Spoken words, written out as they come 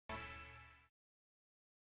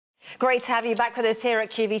Great to have you back with us here at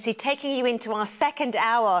QVC, taking you into our second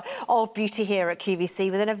hour of beauty here at QVC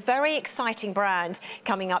within a very exciting brand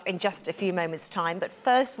coming up in just a few moments' time. But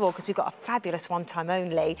first of all, because we've got a fabulous one-time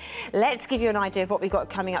only, let's give you an idea of what we've got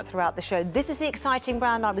coming up throughout the show. This is the exciting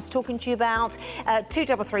brand I was talking to you about.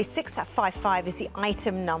 233655 is the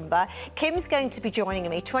item number. Kim's going to be joining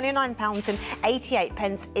me.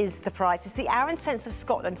 £29.88 is the price. It's the Aaron Sense of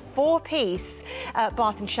Scotland 4-piece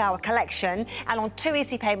bath and shower collection, and on 2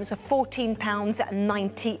 easy payments of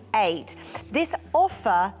 £14.98. This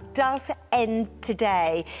offer does end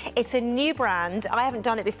today. It's a new brand. I haven't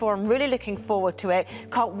done it before. I'm really looking forward to it.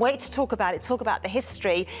 Can't wait to talk about it, talk about the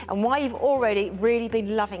history and why you've already really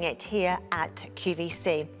been loving it here at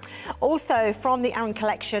QVC. Also from the Aaron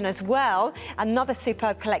collection as well, another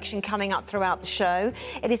superb collection coming up throughout the show.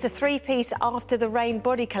 It is a 3-piece After the Rain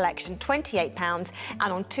body collection, £28,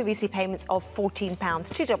 and on 2 easy payments of £14.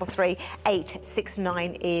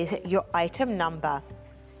 233869 is your item number.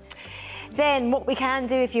 Then what we can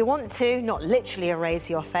do if you want to, not literally erase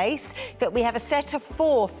your face, but we have a set of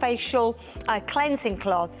 4 facial cleansing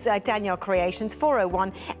cloths, Danielle Creations,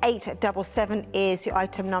 401877 is your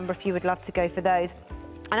item number if you would love to go for those.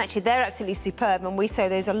 And actually, they're absolutely superb, and we say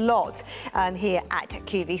there's a lot here at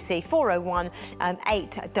QVC.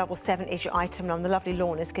 401877 is your item number. The lovely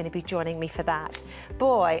Lorna's going to be joining me for that.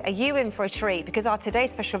 Boy, are you in for a treat, because our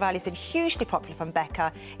today's special value has been hugely popular from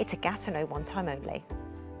Becca. It's a Gatineau one-time only.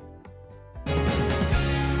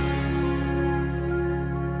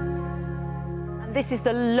 And this is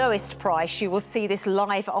the lowest price. You will see this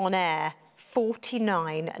live on air.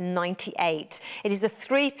 £49.98. It is a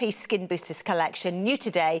 3-piece Skin Boosters collection, new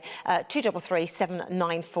today.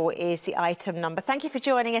 233794 is the item number. Thank you for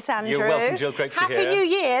joining us, Andrew. You're welcome, Jill. Great to be here. Happy New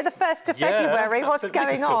Year, the 1st of February. What's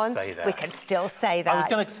going on? We can still say that. I was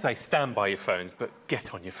going to say stand by your phones, but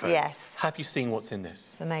get on your phones. Yes. Have you seen what's in this?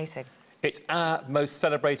 It's amazing. It's our most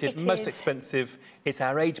celebrated, most expensive. It's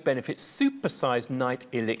our age benefit supersized night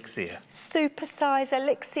elixir. Supersize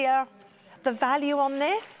elixir. The value on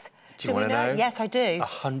this? Do you want to know? Yes, I do.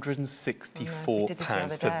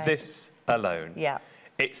 £164 for this alone. Yeah.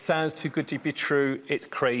 It sounds too good to be true. It's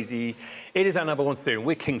crazy. It is our #1 serum.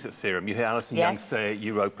 We're kings at serum. You hear Alison Young say it,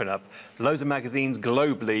 you open up loads of magazines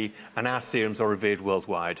globally, and our serums are revered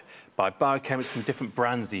worldwide by biochemists from different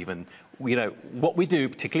brands even. You know, what we do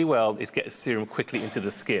particularly well is get a serum quickly into the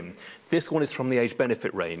skin. This one is from the age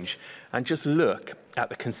benefit range, and just look at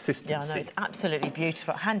the consistency. Yeah, no, it's absolutely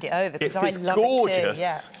beautiful. Hand it over, because I love gorgeous, it too.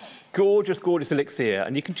 Yeah. Gorgeous, gorgeous elixir,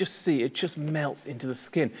 and you can just see it just melts into the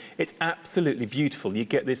skin. It's absolutely beautiful. You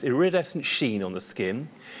get this iridescent sheen on the skin.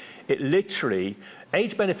 It literally,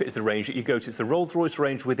 age benefit is the range that you go to. It's the Rolls-Royce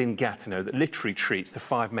range within Gatineau that literally treats the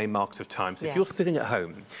 5 main marks of time. So if you're sitting at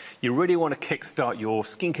home, you really want to kickstart your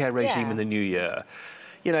skincare regime in the new year.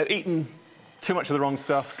 You know, eating too much of the wrong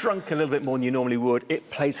stuff, drunk a little bit more than you normally would, it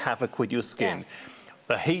plays havoc with your skin. Yeah.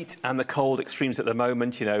 The heat and the cold extremes at the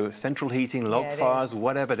moment, you know, central heating, log fires,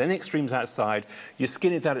 whatever, then extremes outside, your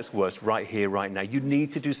skin is at its worst right here, right now. You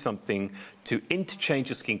need to do something to interchange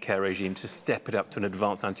your skincare regime to step it up to an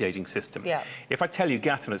advanced anti-aging system. Yeah. If I tell you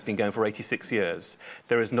Gatineau has been going for 86 years,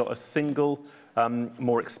 there is not a single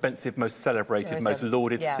more expensive, most celebrated, most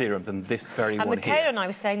lauded serum than this very one here. And Michaela and I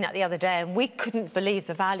were saying that the other day, and we couldn't believe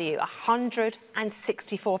the value.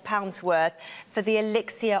 £164 worth for the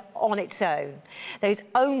elixir on its own. There's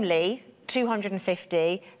only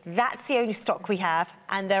 250. That's the only stock we have,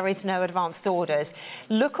 and there is no advanced orders.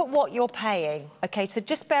 Look at what you're paying. Okay, so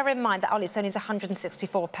just bear in mind that on its own is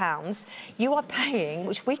 £164. You are paying,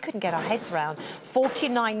 which we couldn't get our heads around,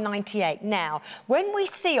 £49.98. Now, when we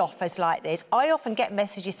see offers like this, I often get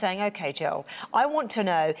messages saying, OK, Jill, I want to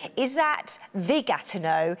know, is that the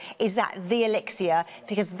Gatineau? Is that the elixir?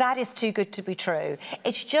 Because that is too good to be true.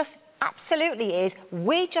 It's just absolutely is.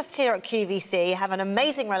 We just here at QVC have an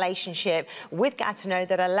amazing relationship with Gatineau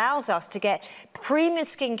that allows us to get premium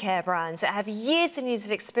skincare brands that have years and years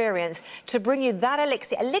of experience to bring you that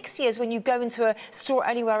elixir. Elixirs, when you go into a store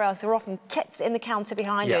anywhere else, are often kept in the counter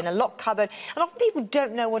behind you in a locked cupboard, and often people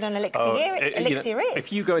don't know what an elixir is.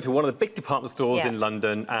 If you go into one of the big department stores in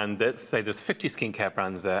London and let's say there's 50 skincare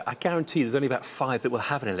brands there, I guarantee there's only about 5 that will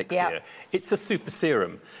have an elixir. It's a super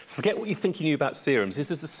serum. Forget what you think you knew about serums. This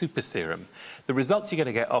is a super serum. The results you're going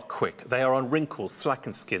to get are quick. They are on wrinkles,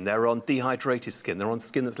 slackened skin, they're on dehydrated skin, they're on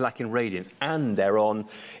skin that's lacking radiance, and they're on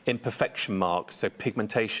imperfection marks, so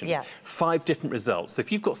pigmentation. 5 different results. So if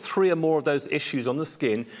you've got 3 or more of those issues on the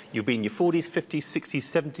skin, you'll be in your 40s, 50s, 60s,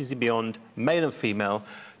 70s and beyond, male and female.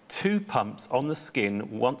 2 pumps on the skin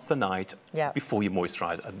once a night before you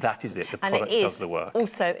moisturise. That is it. The product does the work.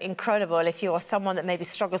 Also incredible if you are someone that maybe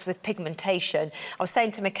struggles with pigmentation. I was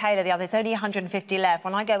saying to Michaela the other, there's only 150 left.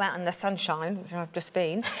 When I go out in the sunshine, which I've just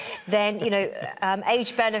been, then, you know,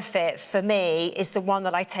 Age Benefit for me is the one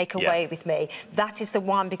that I take away with me. That is the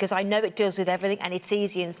one because I know it deals with everything and it's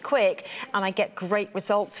easy and it's quick and I get great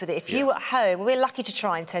results with it. If you at home, we're lucky to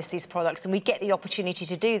try and test these products and we get the opportunity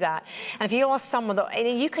to do that. And if you are someone that,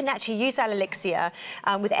 you can actually use that elixir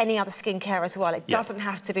with any other skincare as well. It doesn't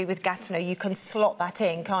have to be with Gatineau. You can slot that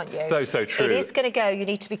in, can't you? So true. It is going to go. You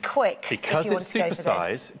need to be quick. Because it's super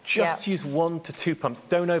size, just use 1 to 2 pumps.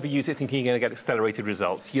 Don't overuse it thinking you're going to get accelerated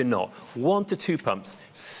results. You're not. 1 to 2 pumps,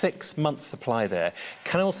 6 months supply there.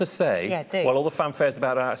 Can I also say, while all the fanfare's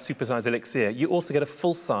about our super size elixir, you also get a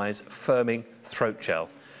full-size firming throat gel.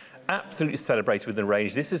 Absolutely celebrated with the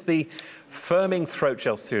range. This is the firming throat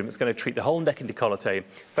gel serum. It's going to treat the whole neck and décolleté.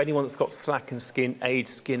 For anyone that's got slackened skin, aged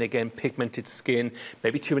skin, again, pigmented skin,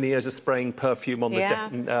 maybe too many years of spraying perfume on the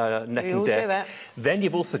neck and neck. Then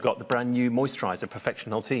you've also got the brand new moisturiser,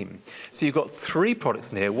 Perfection Ultime. So you've got 3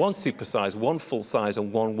 products in here, 1 super size, 1 full size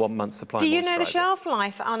and 1 1-month supply moisturiser. Do you know the shelf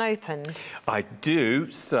life unopened? I do,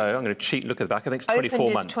 so I'm going to cheat and look at the back. I think it's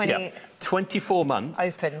 24 months. 24 months.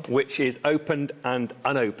 Opened. Which is opened and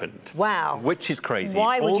unopened. Wow. Which is crazy.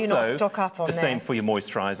 Why would you not stock up on this? The same for your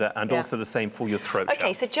moisturiser and also the same for your throat gel.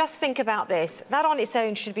 Okay, so just think about this. That on its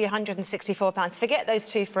own should be £164. Forget those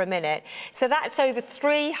 2 for a minute. So that's over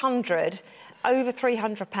 £300,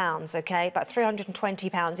 okay? About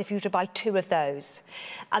 £320 if you were to buy 2 of those.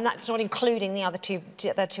 And that's not including the other two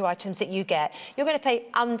items that you get. You're going to pay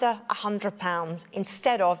under £100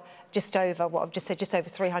 instead of just over, what I've just said, just over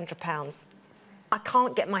 £300. I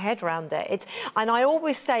can't get my head around it. And I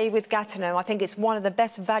always say with Gatineau, I think it's one of the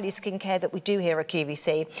best value skincare that we do here at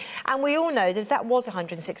QVC. And we all know that if that was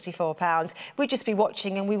 £164, we'd just be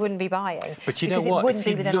watching and we wouldn't be buying. But you know what? If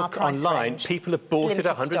you look online, people have bought it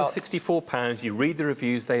at £164. You read the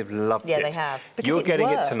reviews, they've loved it. Yeah, they have. You're getting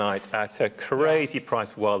it tonight at a crazy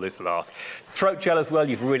price while this lasts. Throat gel as well,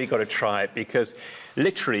 you've really got to try it because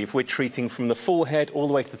literally, if we're treating from the forehead all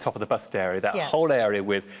the way to the top of the bust area, that whole area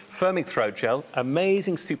with firming throat gel,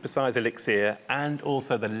 amazing supersize elixir, and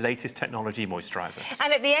also the latest technology moisturiser.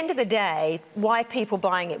 And at the end of the day, why are people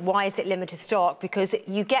buying it? Why is it limited stock? Because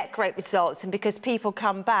you get great results and because people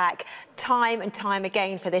come back time and time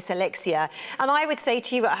again for this elixir. And I would say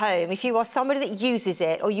to you at home, if you are somebody that uses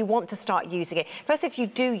it or you want to start using it, first, if you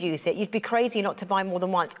do use it, you'd be crazy not to buy more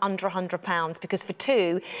than once under £100 because for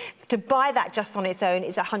 2, to buy that just on its own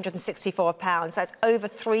is £164. That's over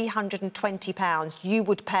 £320 you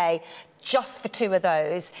would pay just for 2 of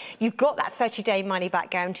those. You've got that 30-day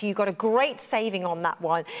money-back guarantee. You've got a great saving on that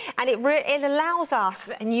one. And it allows us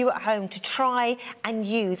and you at home to try and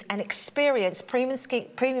use and experience premium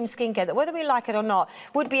skincare that, whether we like it or not,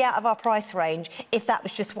 would be out of our price range if that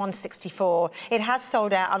was just $164. It has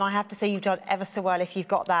sold out, and I have to say you've done ever so well if you've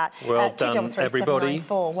got that. Well done, everybody.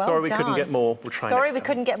 Sorry we couldn't get more. We'll try Sorry we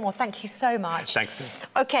couldn't get more. Thank you so much. Thanks.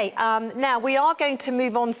 OK, now we are going to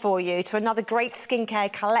move on for you to another great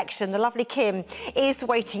skincare collection. The lovely Kim is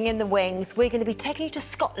waiting in the wings. We're going to be taking you to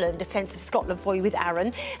Scotland, a sense of Scotland for you with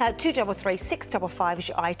Aaron. 233 655 is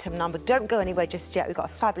your item number. Don't go anywhere just yet. We've got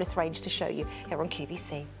a fabulous range to show you here on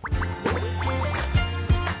QVC.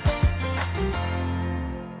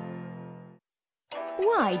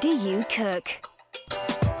 Why do you cook?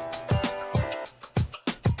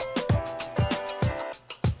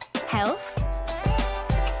 Health?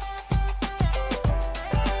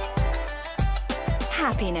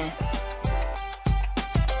 Happiness?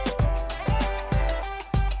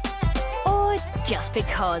 Or just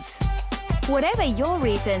because? Whatever your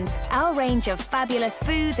reasons, our range of fabulous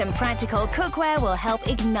foods and practical cookware will help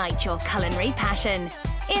ignite your culinary passion.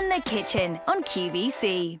 In the kitchen on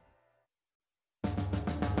QVC.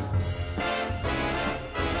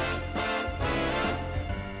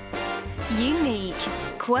 Unique,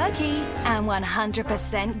 quirky, and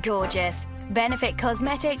 100% gorgeous. Benefit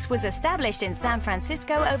Cosmetics was established in San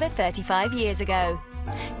Francisco over 35 years ago.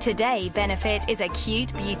 Today, Benefit is a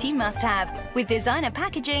cute beauty must-have with designer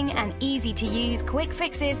packaging and easy-to-use quick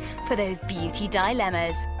fixes for those beauty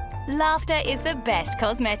dilemmas. Laughter is the best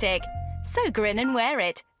cosmetic, so grin and wear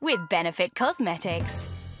it with Benefit Cosmetics.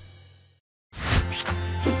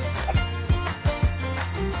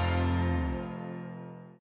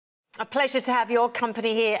 A pleasure to have your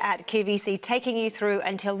company here at QVC, taking you through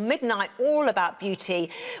until midnight, all about beauty,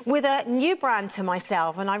 with a new brand to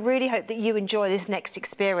myself. And I really hope that you enjoy this next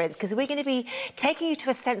experience, because we're going to be taking you to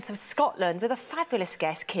a sense of Scotland with a fabulous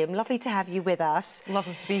guest, Kim. Lovely to have you with us.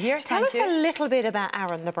 Lovely to be here. Tell us a little bit about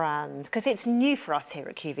Arran, the brand, because it's new for us here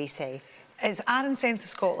at QVC. It's Arran Sense of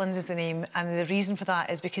Scotland is the name, and the reason for that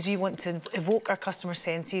is because we want to evoke our customer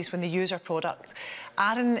senses when they use our product.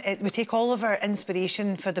 Arran, we take all of our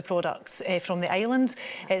inspiration for the products from the island.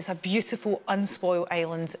 It's a beautiful, unspoiled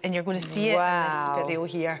island, and you're going to see it in this video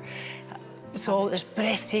here. So there's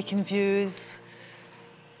breathtaking views.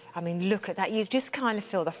 I mean, look at that. You just kind of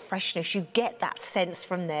feel the freshness. You get that sense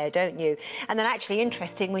from there, don't you? And then actually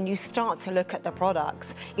interesting when you start to look at the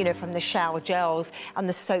products, you know, from the shower gels and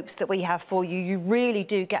the soaps that we have for you, you really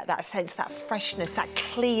do get that sense, that freshness, that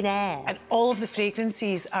clean air. And all of the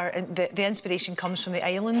fragrances are, the inspiration comes from the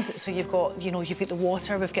island. So you've got, you know, you've got the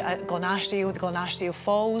water, we've got Glenashdale, the Glenashdale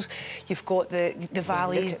Falls, you've got the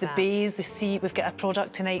valleys, the bays, the sea. We've got a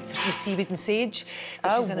product tonight for seaweed and sage,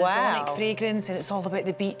 which is an ozonic fragrance, and it's all about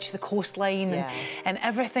the beach, the coastline, and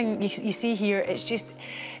everything you see here. It's just,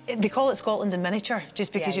 they call it Scotland in miniature,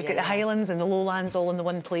 just because you've got the Highlands and the Lowlands all in the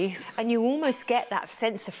one place. And you almost get that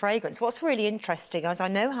sense of fragrance. What's really interesting is I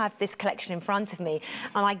know I have this collection in front of me,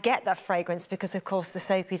 and I get that fragrance because, of course, the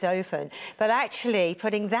soap is open. But actually,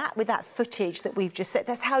 putting that with that footage that we've just said,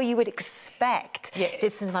 that's how you would expect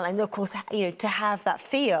distance, and of course, you know, to have that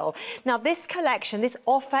feel. Now, this collection, this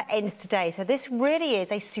offer ends today, so this really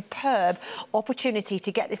is a superb opportunity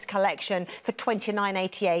to get this collection for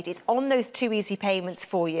 £29.88. It's on those 2 easy payments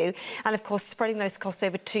for you, and of course spreading those costs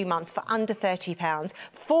over 2 months for under £30.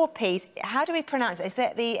 4-piece, how do we pronounce it? Is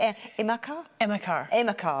that the Imacher? Imacher.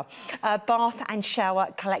 Imacher. Bath and shower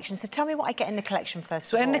collection. So tell me what I get in the collection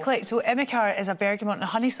first of all. So Imacher is a bergamot and a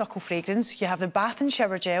honeysuckle fragrance. You have the bath and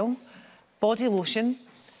shower gel, body lotion,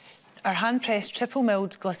 our hand-pressed triple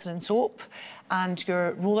milled glycerin soap, and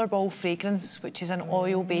your rollerball fragrance, which is an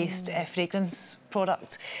oil-based fragrance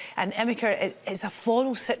product. And Imacher is a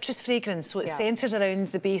floral citrus fragrance, so it's centred around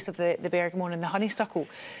the base of the bergamot and the honeysuckle.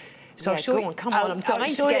 So I'll show you. Come on, I'm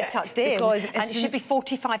dying to get tucked in. And it should be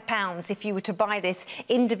 £45 if you were to buy this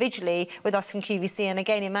individually with us from QVC. And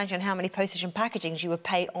again, imagine how many postage and packagings you would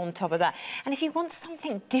pay on top of that. And if you want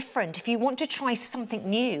something different, if you want to try something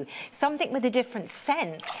new, something with a different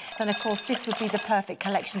sense, then of course this would be the perfect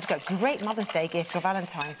collection to go. Great Mother's Day gift or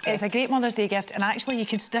Valentine's gift. It's a great Mother's Day gift, and actually you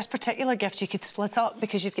could, this particular gift you could split up,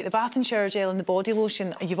 because you've got the bath and shower gel and the body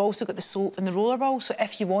lotion, and you've also got the soap and the rollerball. So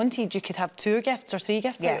if you wanted, you could have 2 gifts or 3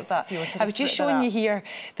 gifts out of that. I was just showing you here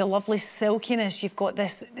the lovely silkiness. You've got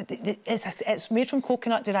this, it's made from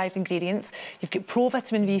coconut-derived ingredients. You've got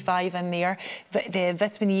pro-vitamin B5 in there, the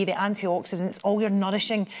vitamin E, the antioxidants, all your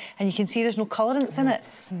nourishing, and you can see there's no colourants in it. It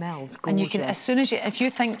smells gorgeous. And you can, as soon as you, if you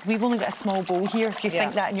think, we've only got a small bowl here, if you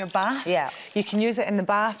think that in your bath, you can use it in the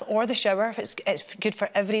bath or the shower. It's good for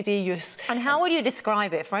everyday use. And how would you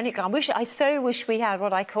describe it for any guy? I so wish we had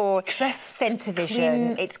what I call crisp, scent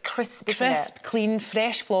vision. It's crisp, crisp, clean,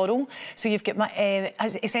 fresh floral. So you've got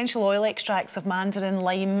essential oil extracts of mandarin,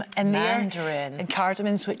 lime in there, and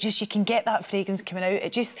cardamom. So it just, you can get that fragrance coming out.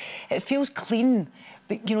 It feels clean,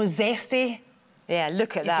 but you know, zesty. Yeah,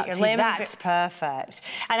 look at that. See, that's perfect.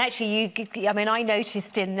 And actually, I mean, I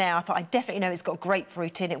noticed in there, I thought, I definitely know it's got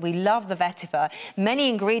grapefruit in it. We love the vetiver. Many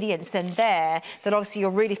ingredients in there that obviously you're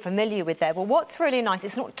really familiar with there. But what's really nice,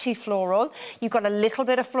 it's not too floral. You've got a little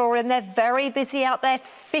bit of floral in there. Very busy out there.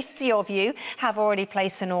 50 of you have already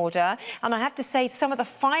placed an order. And I have to say, some of the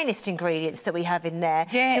finest ingredients that we have in there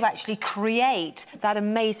to actually create that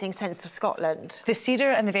amazing sense of Scotland. The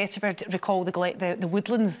cedar and the vetiver recall the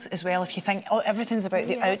woodlands as well. If you think, everything's about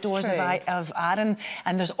the outdoors of Arran,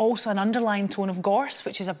 and there's also an underlying tone of gorse,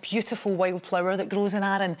 which is a beautiful wildflower that grows in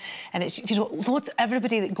Arran, and it's, you know,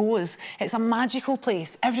 everybody that goes, it's a magical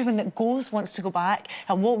place. Everyone that goes wants to go back,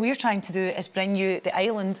 and what we're trying to do is bring you the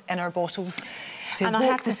island in our bottles. And I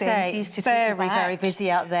have to say, very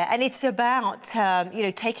busy out there. And it's about, you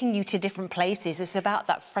know, taking you to different places. It's about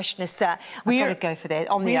that freshness that I've got to go for this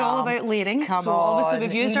on the arm. We're all about layering. Come so on. Obviously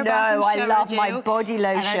we've used our bath and shower I love gel, my body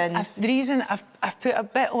lotions. The reason I've put a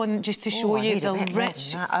bit on just to show you the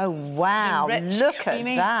rich... Oh, wow. Look at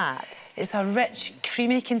that. It's a rich,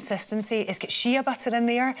 creamy consistency. It's got shea butter in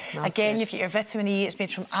there. Again, you've got your vitamin E. It's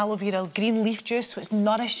made from aloe vera green leaf juice, so it's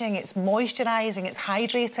nourishing, it's moisturising, it's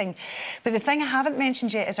hydrating. But the thing I haven't haven't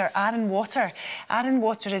mentioned yet is our Arran water. Arran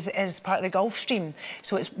water is part of the Gulf Stream,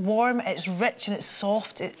 so it's warm, it's rich and it's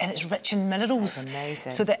soft, and it's rich in minerals. That's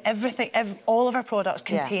amazing. So that all of our products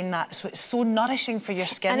contain that, so it's so nourishing for your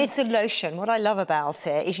skin. And it's a lotion. What I love about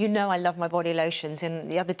it is, you know, I love my body lotions,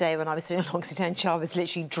 and the other day when I was doing a long-extension, I was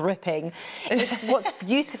literally dripping. What's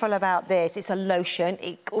beautiful about this, it's a lotion,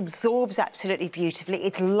 it absorbs absolutely beautifully,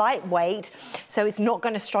 it's lightweight, so it's not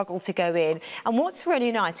going to struggle to go in. And what's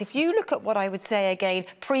really nice, if you look at what I would say again,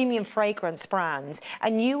 premium fragrance brands,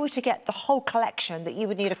 and you were to get the whole collection that you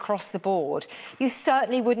would need across the board, you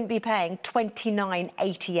certainly wouldn't be paying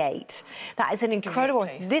 $29.88. That is an incredible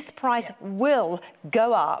price. This price will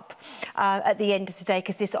go up at the end of today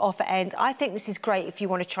because this offer ends. I think this is great if you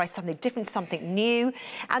want to try something different, something new.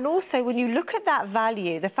 And also, when you look at that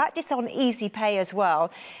value, the fact it's on easy pay as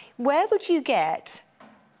well, where would you get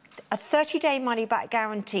a 30-day money-back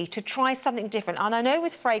guarantee to try something different? And I know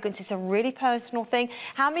with fragrance, it's a really personal thing.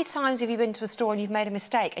 How many times have you been to a store and you've made a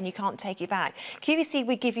mistake and you can't take it back? QVC,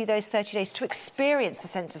 we give you those 30 days to experience the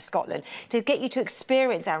sense of Scotland, to get you to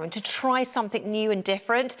experience Arran, to try something new and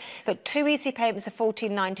different. But 2 easy payments of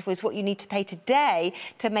 $14.94 is what you need to pay today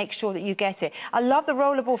to make sure that you get it. I love the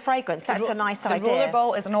rollerball fragrance. That's a nice idea. The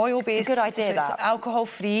rollerball is an oil-based. It's a good idea, so it's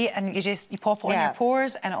alcohol-free, and you pop it on your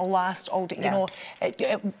pores and it'll last all day. You know,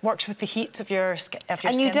 it works with the heat of your skin.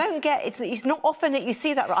 And you don't get, it's not often that you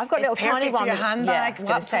see that. I've got a little tiny one. For your handbags,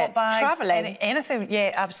 laptop bags, travelling. Anything.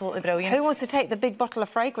 Yeah, absolutely brilliant. Who wants to take the big bottle of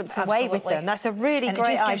fragrance away with them? That's a really great idea. And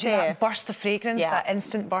it just gives you that burst of fragrance, that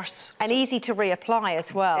instant burst. And easy to reapply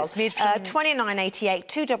as well. It's made from... $29.88,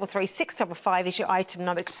 233 655 is your item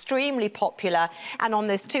number. Extremely popular. And on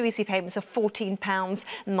those 2 easy payments of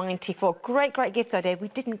 £14.94. Great, great gift idea. We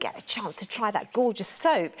didn't get a chance to try that gorgeous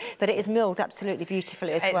soap, but it is milled absolutely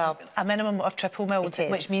beautifully as well. A minimum of triple milled,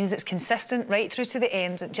 which means it's consistent right through to the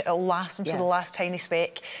end. It'll last until the last tiny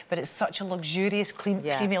speck, but it's such a luxurious,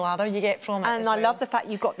 creamy lather you get from it. And I love the fact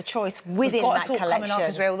you've got the choice within that collection. We've got a soap coming up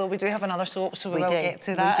as well, though. We do have another soap, so we will get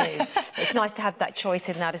to that. We do. It's nice to have that choice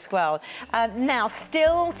in that as well. Now,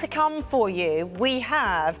 still to come for you, we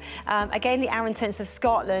have, again, the Arran Sense of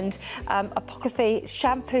Scotland Apothecary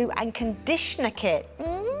Shampoo and Conditioner Kit.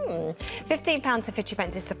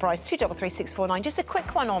 £15.50 is the price, 233 649. Just a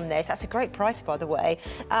quick one on this. That's a great price, by the way.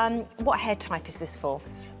 What hair type is this for?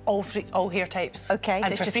 All hair types. Okay, so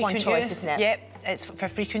and it's for just one choice, use, isn't it? Yep, it's for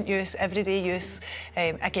frequent use, everyday use.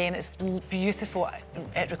 Again, it's beautiful.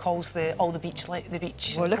 It recalls all the beach.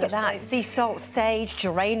 Well, look at that: sea salt, sage,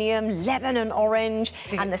 geranium, lemon and orange,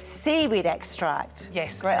 and the seaweed extract.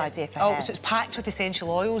 Yes, great idea for hair. So it's packed with essential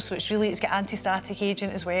oils. So it's got anti-static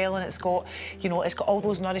agent as well, and it's got all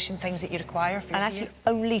those nourishing things that you require for your hair. And actually,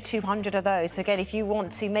 only 200 of those. So again, if you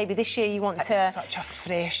want to, maybe this year you want to. It's such a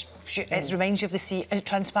fresh. It reminds you of the sea, a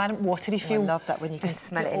transparent, watery feel. I love that when you can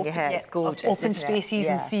smell it in your hair. It's gorgeous. Open spaces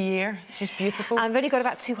and sea air. It's just beautiful. And I've only got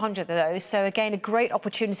about 200 of those, so again, a great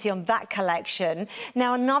opportunity on that collection.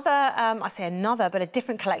 Now, I say another, but a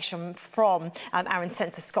different collection from Arran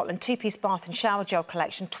Sense of Scotland, 2-piece bath and shower gel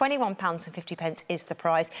collection, £21.50 is the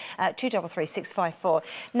price, 233 654.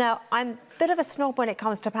 Now, I'm a bit of a snob when it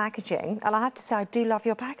comes to packaging, and I have to say, I do love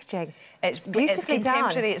your packaging. It's beautifully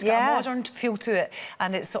contemporary. Done. It's got a modern feel to it,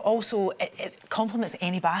 and it's also it complements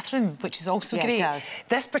any bathroom, which is also great. It does.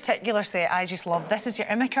 This particular set I just love. This is your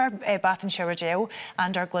Imacher bath and shower gel,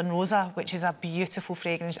 and our Glen Rosa, which is a beautiful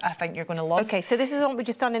fragrance. I think you're going to love. Okay, so this is what we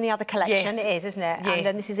just done in the other collection. Yes. It is, isn't it? Yeah. And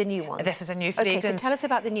then this is a new one. This is a new fragrance. Okay, so tell us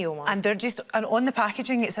about the new one. And and on the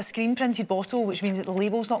packaging, it's a screen printed bottle, which means that the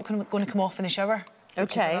label's not going to come off in the shower.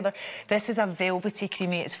 Okay. This is a velvety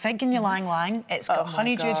creamy. It's fig and ylang ylang. It's got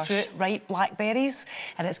honeydew fruit, ripe blackberries,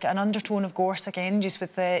 and it's got an undertone of gorse again, just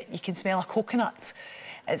with you can smell a coconut.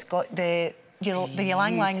 It's got the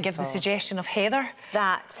ylang ylang gives the suggestion of heather.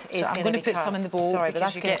 That is I'm going to put some in the bowl. Sorry, but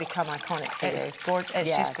that's going to become iconic for you. It's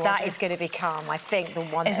just gorgeous. That is going to become, I think, the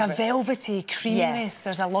one. It's a velvety creaminess. Yes.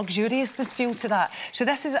 There's a luxuriousness feel to that. So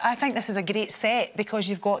I think this is a great set because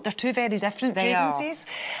they're two very different fragrances.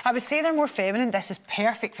 I would say they're more feminine. This is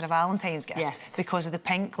perfect for a Valentine's gift because of the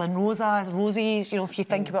pink, Glen Rosa, the roses. If you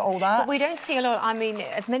think about all that. But we don't see a lot. I mean,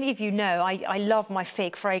 as many of you know, I love my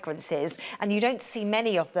fig fragrances, and you don't see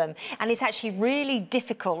many of them. And it's actually really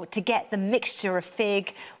difficult to get the mixture of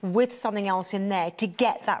fig with something else in there to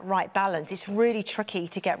get that right balance. It's really tricky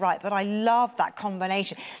to get right, but I love that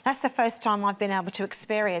combination. That's the first time I've been able to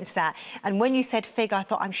experience that. And when you said fig, I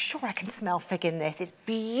thought, I'm sure I can smell fig in this. It's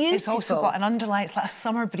beautiful. It's also got an underlying, it's like a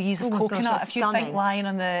summer breeze of coconut. If you think lying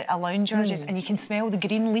on a lounger, and you can smell the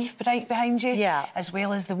green leaf right behind you, as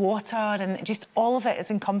well as the water, and just all of it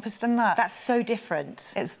is encompassed in that. That's so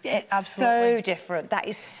different. It's absolutely so different. That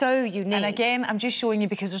is so unique. And again, I'm just showing you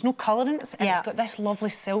because there's no colourants, and it's got this lovely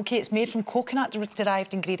silky. It's made from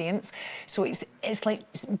coconut-derived ingredients, so it's like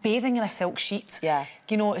bathing in a silk sheet. Yeah.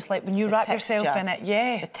 You know, it's like when you wrap yourself in it.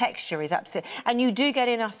 Yeah. The texture is absolutely... And you do get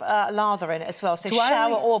enough lather in it as well, so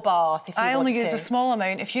shower or bath if you want to. I only use a small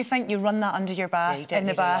amount. If you think you run that under your bath, in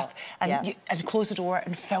the bath, and close the door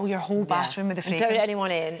and fill your whole bathroom with the fragrance. Don't let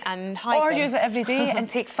anyone in and hide Or them. use it every day and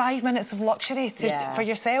take 5 minutes of luxury for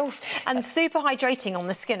yourself. And super hydrating on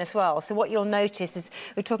the skin as well. So what you'll notice is,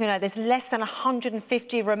 we're talking about there's less than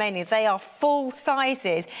 150 remaining. They are full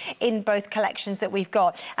sizes in both collections that we've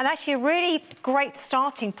got. And actually a really great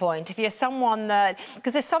starting point if you're someone that...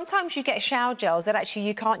 Because there's sometimes you get shower gels that actually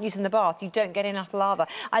you can't use in the bath. You don't get enough lather.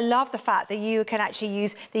 I love the fact that you can actually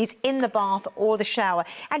use these in the bath or the shower.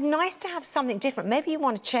 And nice to have something different. Maybe you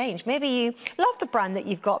want to change. Maybe you love the brand that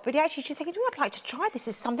you've got, but you actually just think, you know what, I'd like to try this.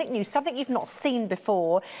 Is something new, something you've not seen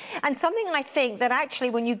before. And something I think that actually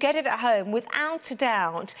when you get it at home, without a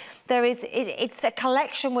doubt, it's a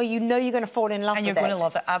collection where you know you're going to fall in love with it. And you're going to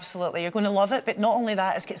love it, absolutely. You're going to love it, but not only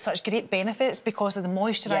that, it's got such great benefits because of the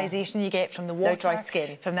moisturisation you get from the water. No dry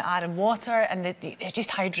skin. From the air and water, and it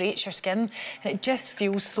just hydrates your skin, and it just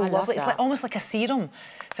feels so lovely. It's like almost like a serum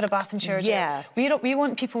for a bath and shower gel. We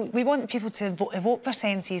want people to evoke their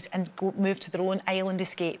senses and move to their own island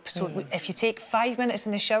escape. So if you take 5 minutes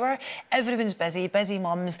in the shower, everyone's busy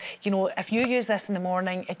mums. You know, if you use this in the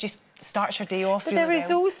morning, it just starts your day off really well.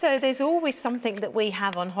 There's always something that we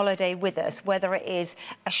have on holiday with us, whether it is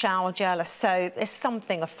a shower gel, a soap, there's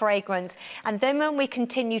something, a fragrance, and then when we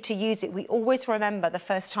continue to use it, we always remember the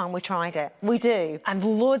first time we tried it. We do. And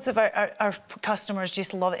loads of our customers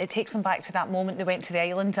just love it. It takes them back to that moment they went to the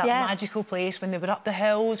island, that magical place when they were up the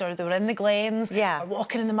hills or they were in the glens, or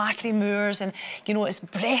walking in the Macquarie Moors, and you know, it's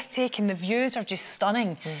breathtaking. The views are just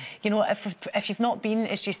stunning. You know, if you've not been,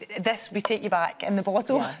 it's just this, we take you back in the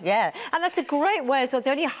bottle. And that's a great way as well.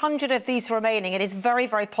 There's only 100 of these remaining. It is very,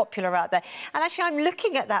 very popular out there. And actually, I'm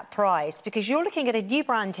looking at that price because you're looking at a new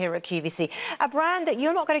brand here at QVC, a brand that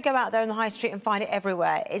you're not going to go out there in the high street and find it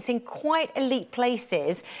everywhere. It's in quite elite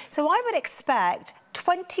places. So I would expect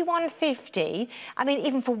 $21.50. I mean,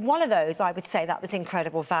 even for one of those, I would say that was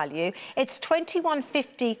incredible value. It's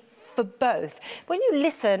 $21.50 for both. When you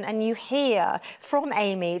listen and you hear from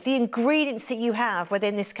Amy the ingredients that you have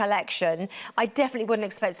within this collection, I definitely wouldn't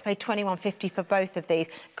expect to pay $21.50 for both of these.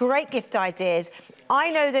 Great gift ideas. I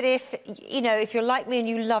know that if you're like me and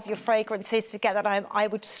you love your fragrances to get that home, I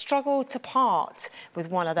would struggle to part with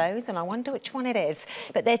one of those, and I wonder which one it is.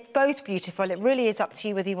 But they're both beautiful. It really is up to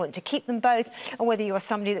you whether you want to keep them both or whether you are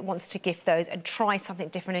somebody that wants to gift those and try something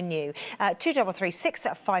different and new.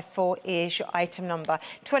 233654 is your item number.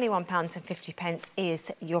 £21.50 is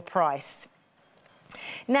your price.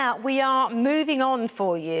 Now, we are moving on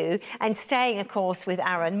for you and staying, of course, with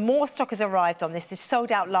Aaron. More stock has arrived on this. This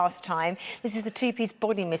sold out last time. This is the two-piece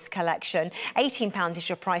body mist collection. £18 is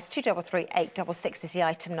your price. 233866 is the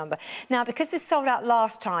item number. Now, because this sold out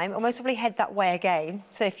last time, I'll most probably head that way again.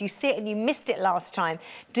 So if you see it and you missed it last time,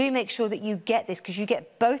 do make sure that you get this because you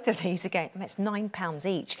get both of these again. I mean, it's £9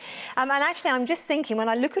 each. And actually, I'm just thinking, when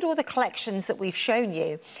I look at all the collections that we've shown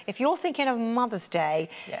you, if you're thinking of Mother's Day,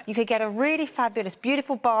 you could get a really fabulous,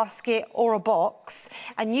 beautiful basket or a box,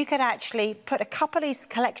 and you could actually put a couple of these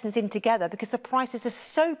collections in together because the prices are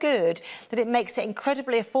so good that it makes it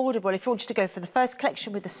incredibly affordable. If you wanted to go for the first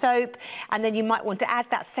collection with the soap, and then you might want to add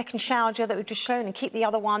that second shower gel that we've just shown and keep the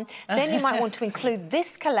other one, then you might want to include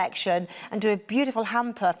this collection and do a beautiful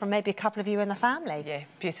hamper for maybe a couple of you in the family. Yeah,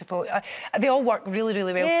 beautiful. They all work really,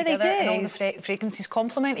 really well together. They do. And all the fragrances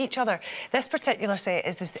complement each other. This particular set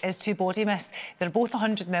is two body mists. They're both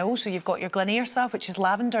 100ml, so you've got your Glen Airsa, which is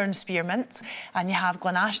lavender and spearmint, and you have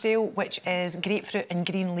Glen Ashdale, which is grapefruit and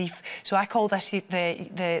green leaf. So I call this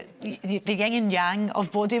the yin and yang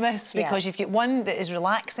of body mists because you've got one that is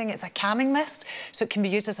relaxing, it's a calming mist, so it can be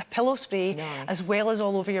used as a pillow spray as well as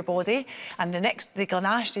all over your body. And the Glen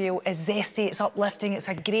Ashdale is zesty, it's uplifting, it's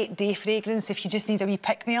a great day fragrance if you just need a wee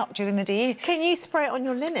pick-me-up during the day. Can you spray it on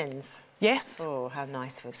your linens? Yes. Oh, how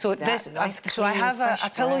nice was so that. So I have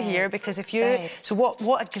a pillow here because if you... So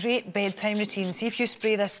what a great bedtime routine. See if you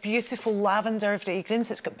spray this beautiful lavender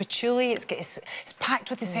fragrance. It's got patchouli, it's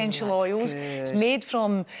packed with essential oils. Good. It's made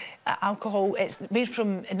from alcohol, it's made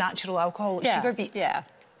from natural alcohol, sugar beets.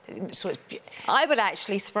 So it's... I would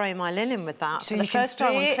actually spray my linen with that. So for the you can first time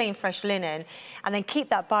on spray it- clean, fresh linen, and then keep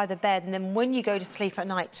that by the bed, and then when you go to sleep at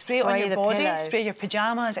night, Spray it on your the body, pillow. spray your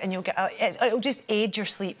pyjamas, and you'll get it'll just aid your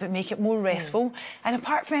sleep but make it more restful. And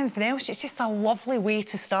apart from anything else, it's just a lovely way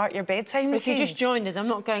to start your bedtime If you routine. just joined us, I'm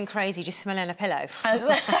not going crazy, just smelling a pillow.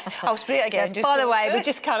 I'll spray it again. Just By the so- way, we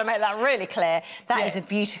just kind of make that really clear. That is a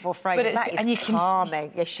beautiful fragrance. That is and you can-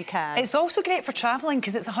 calming. Yes, you can. It's also great for travelling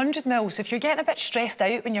because it's 100 ml. So if you're getting a bit stressed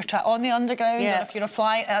out when you're on the underground, or if you're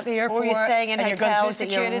flying at the airport, or you're staying in and you're going hotels through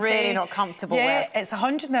that you're security, really not comfortable with. Yeah, it's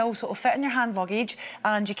 100 ml, so it'll fit in your hand luggage,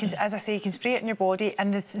 and you can, as I say, you can spray it in your body.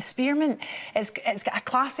 And the spearmint, it's got a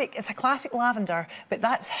classic lavender, but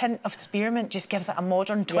that hint of spearmint just gives it a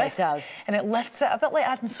modern twist. Yeah, it does. And it lifts it a bit like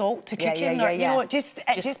adding salt to cooking, yeah. or you know, it just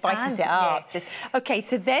spices adds, it up. yeah. Okay,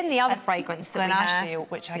 so then the other fragrance that we have,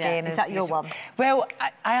 Glenache, which again is that your beautiful. one? Well,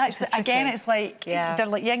 I actually It's again, tricky. it's like they're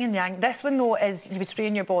like yin and yang. This one though is you would spray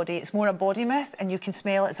in your body. It's more a body mist, and you can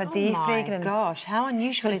smell it's a day fragrance. Oh my gosh, how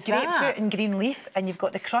unusual So is it's grapefruit that? and green leaf, and you've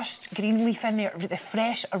got the crushed green leaf in there, the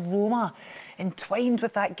fresh aroma entwined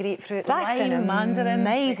with that grapefruit, That's lime, an mandarin,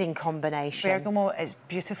 amazing combination. bergamot. It's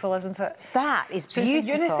beautiful, isn't it? That is So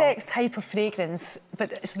beautiful. it's a unisex type of fragrance,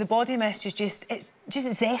 but so the body mist is just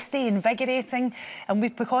zesty, invigorating,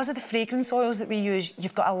 and because of the fragrance oils that we use,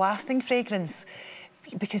 you've got a lasting fragrance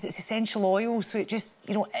because it's essential oils. So it just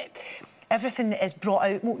everything that is brought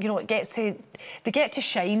out, it gets to they get to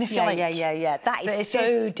shine if you like. Yeah. That is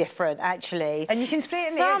so different, actually. And you can spray it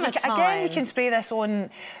in the air. Again, you can spray this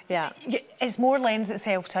on. Yeah. It more lends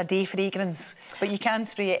itself to a day fragrance, but you can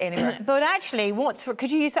spray it anywhere. But actually,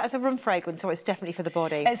 could you use that as a room fragrance, or it's definitely for the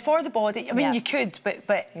body? It's for the body. I mean, you could, but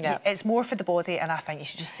it's more for the body, and I think you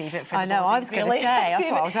should just save it for the body. I know, I was going to say, that's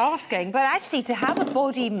what I was Save asking. But actually, to have a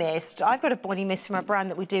body mist, I've got a body mist from a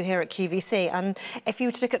brand that we do here at QVC, and if you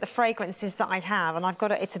were to look at the fragrances that I have, and I've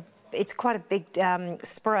got it's quite a big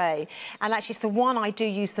spray, and actually it's the one I do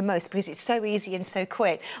use the most because it's so easy and so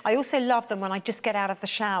quick. I also love them when I just get out of the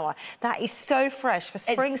shower. That is so fresh for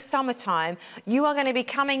spring, summertime. You are going to be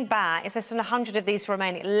coming back. It's less than 100 of these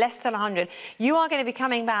remaining, less than 100. You are going to be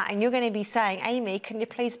coming back and you're going to be saying, Amy, can you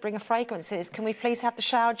please bring a fragrances? Can we please have the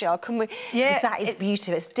shower gel? Can we? Yeah, because that is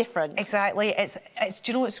beautiful. It's different. Exactly. It's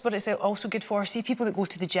do you know what it's also good for? See people that go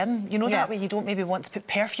to the gym. You know that way you don't maybe want to put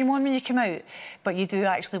perfume on when you come out, but you do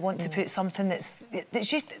actually want to put something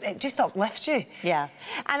it just uplifts you. Yeah.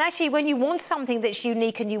 And actually, when you want something that's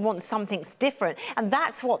unique and you want something that's different, and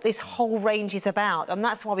that's what this whole range is about, and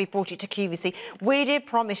that's why we brought it to QVC. We did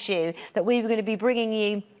promise you that we were going to be bringing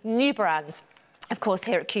you new brands, of course,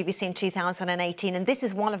 here at QVC in 2018, and this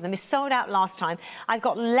is one of them. It's sold out last time. I've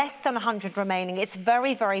got less than 100 remaining. It's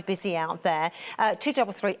very, very busy out there.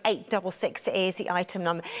 233 866 is the item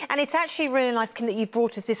number. And it's actually really nice, Kim, that you've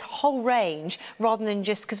brought us this whole range rather than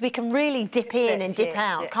just, because we can really dip in and dip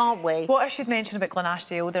out, can't we? What I should mention about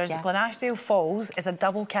Glenache, there's Glenache Falls is a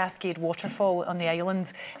double cascade waterfall on the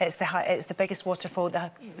island. It's the biggest waterfall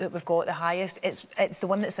that we've got, the highest. It's the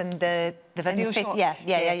one that's in the video shot.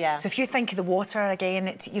 Yeah. So if you think of the water again,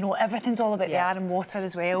 it's everything's all about the air and water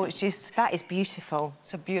as well. It's just that is beautiful.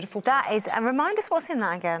 It's a beautiful. That is, and remind us what's in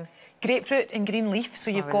that again. Grapefruit and green leaf. So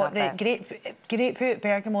you've got the grapefruit,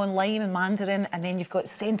 bergamot, lime, and mandarin, and then you've got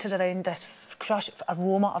centred around this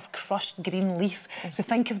aroma of crushed green leaf. So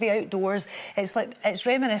think of the outdoors. It's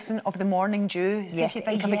reminiscent of the morning dew. So if you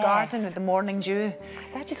think of the garden with the morning dew,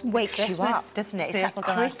 that just wakes you up, doesn't it? It's that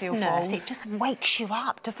crispness. It just wakes you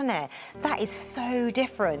up, doesn't it? That is so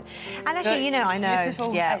different. And actually, I know.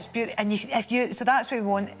 Beautiful. Yeah, it's beautiful. And so that's what we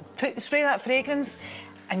want. Spray that fragrance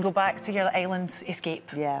and go back to your island escape.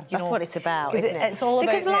 Yeah, that's what it's about, isn't it? It's all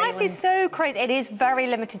about because life is so crazy. It is very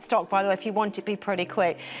limited stock, by the way, if you want it to be pretty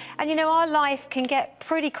quick. And, our life can get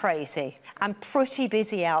pretty crazy and pretty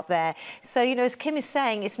busy out there. So, as Kim is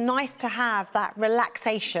saying, it's nice to have that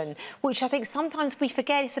relaxation, which I think sometimes we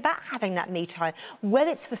forget. It's about having that me time, whether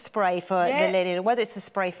it's the spray for the linen, or whether it's the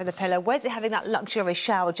spray for the pillow, whether it's having that luxurious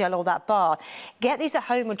shower gel or that bath. Get these at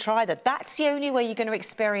home and try them. That's the only way you're going to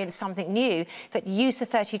experience something new, but use the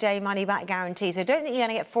 30-day money-back guarantee. So don't think you're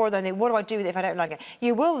going to get 4 of them and think, what do I do with it if I don't like it?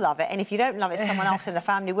 You will love it, and if you don't love it, someone else in the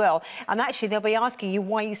family will. And actually, they'll be asking you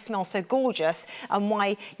why you smell so gorgeous and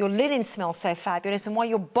why your linen smells so fabulous and why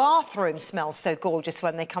your bathroom smells so gorgeous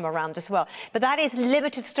when they come around as well. But that is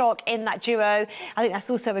limited stock in that duo. I think that's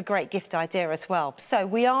also a great gift idea as well. So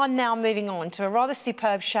we are now moving on to a rather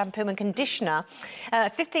superb shampoo and conditioner.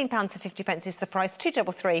 £15.50 is the price.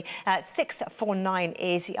 233 649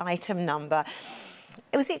 is the item number.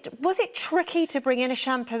 Was it tricky to bring in a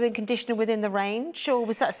shampoo and conditioner within the range, or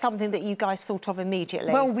was that something that you guys thought of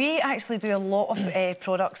immediately? Well, we actually do a lot of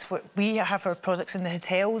products. We have our products in the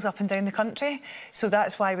hotels up and down the country, so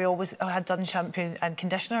that's why we always had done shampoo and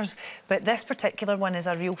conditioners. But this particular one is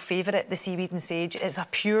a real favourite, the Seaweed and Sage. It's a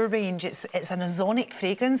pure range. It's an ozonic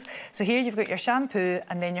fragrance. So here you've got your shampoo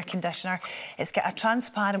and then your conditioner. It's got a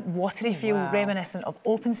transparent, watery feel, reminiscent of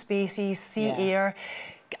open spaces, sea air.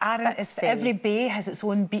 Every bay has its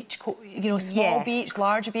own beach, small beach,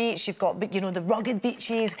 large beach. You've got, the rugged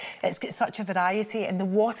beaches. It's got such a variety, and the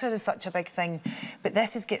water is such a big thing. But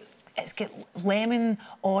this has got, it's got lemon,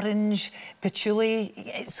 orange,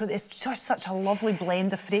 patchouli. So it's just such a lovely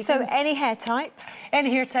blend of fragrance. So any hair type?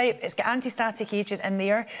 Any hair type. It's got anti-static agent in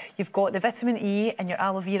there. You've got the vitamin E and your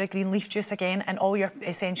aloe vera green leaf juice again, and all your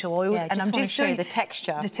essential oils. Yeah, and I'm just showing the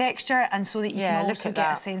texture. The texture, and so that you can also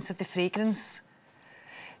get a sense of the fragrance.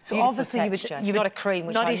 So beautiful obviously texture. you would not a cream,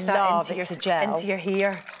 which I love, into your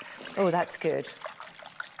hair. Oh, that's good.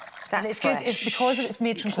 And it's good. It's because it's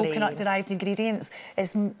made from coconut-derived ingredients.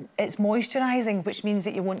 It's moisturising, which means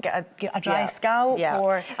that you won't get a dry scalp. Yeah.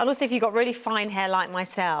 Or... And also, if you've got really fine hair like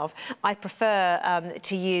myself, I prefer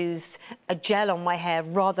to use a gel on my hair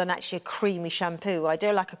rather than actually a creamy shampoo. I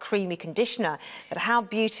do like a creamy conditioner. But how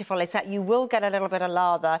beautiful is that? You will get a little bit of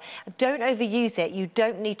lather. Don't overuse it. You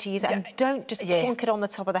don't need to use it. And don't just plonk it on the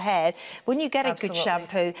top of the head. When you get a good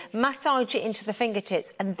shampoo, massage it into the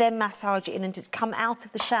fingertips and then massage it in and come out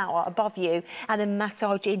of the shower above you and then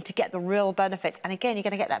massage in to get the real benefits. And again, you're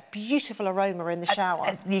going to get that beautiful aroma in the shower.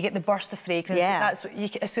 You get the burst of fragrance. Yeah. That's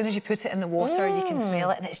what as soon as you put it in the water, you can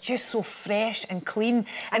smell it, and it's just so fresh and clean.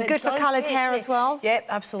 And good for coloured hair as well. Yep,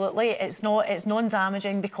 absolutely. It's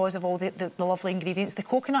non-damaging because of all the lovely ingredients. The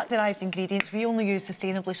coconut-derived ingredients, we only use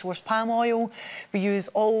sustainably sourced palm oil. We use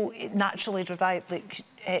all naturally derived,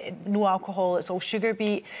 no alcohol. It's all sugar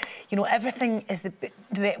beet. Everything is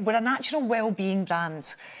we're a natural well-being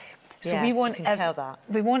brand. So we want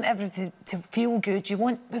we want everything to feel good. We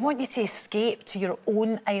want you to escape to your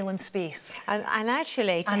own island space. And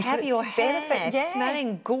actually to have your hair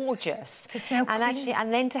smelling gorgeous. To smell clean.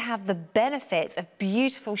 And then to have the benefits of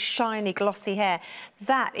beautiful, shiny, glossy hair.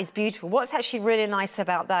 That is beautiful. What's actually really nice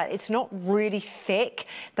about that, it's not really thick,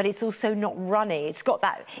 but it's also not runny. It's got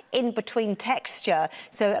that in-between texture.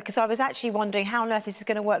 So, because I was actually wondering how on earth this is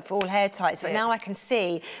going to work for all hair types, but now I can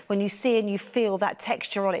see, when you see and you feel that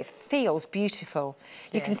texture on it, feels beautiful.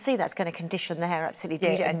 You can see that's going to condition the hair absolutely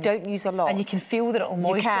beautiful. And don't use a lot. And you can feel that it'll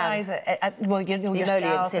moisturise it. Well, your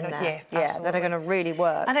scalp in there. That are going to really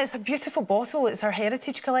work. And it's a beautiful bottle. It's our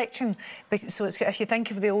heritage collection. So it's got, if you think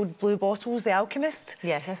of the old blue bottles, the Alchemist.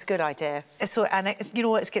 Yes, that's a good idea. So it's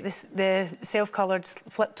it's got the self-coloured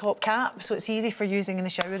flip-top cap, so it's easy for using in the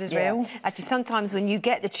shower as well. Actually, sometimes when you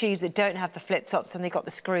get the tubes that don't have the flip-tops and they've got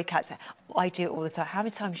the screw caps, I do it all the time. How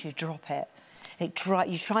many times do you drop it? You try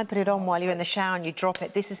and put it on while you're in the shower and you drop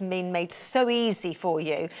it. This has been made so easy for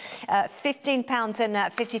you.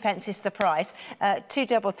 £15.50 is the price.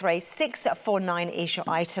 233 649 is your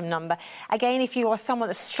item number. Again, if you are someone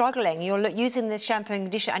that's struggling, you're using this shampoo and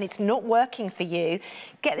conditioner and it's not working for you,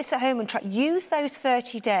 get this at home and try. Use those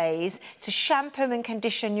 30 days to shampoo and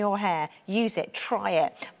condition your hair. Use it, try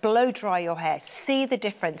it, blow dry your hair, see the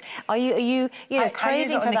difference. Are you craving for that? I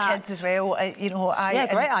use it on the kids as well. Yeah,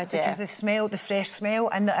 great idea. Because they smell the fresh smell,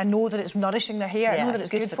 and I know that it's nourishing their hair. I know that it's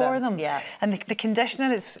good for them. Yeah. And the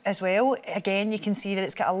conditioner is as well. Again, you can see that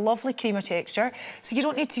it's got a lovely creamer texture, so you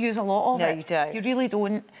don't need to use a lot of it. No, you don't. You really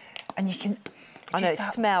don't. And you can. I know, it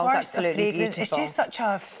smells absolutely beautiful. It's just such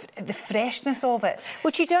the freshness of it.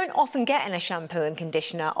 Which you don't often get in a shampoo and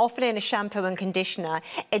conditioner. Often in a shampoo and conditioner,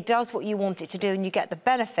 it does what you want it to do and you get the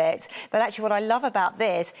benefits. But actually what I love about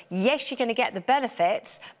this, yes, you're going to get the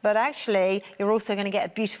benefits, but actually you're also going to get a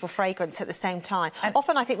beautiful fragrance at the same time. And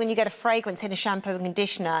often I think when you get a fragrance in a shampoo and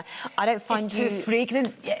conditioner, I don't find it's too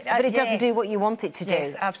fragrant. But it doesn't do what you want it to do.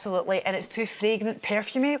 Yes, absolutely. And it's too fragrant,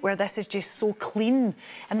 perfumey, where this is just so clean.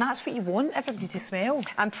 And that's what you want everybody to smell.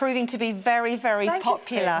 And proving to be very, very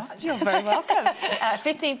popular. You're very welcome.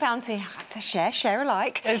 £15 to share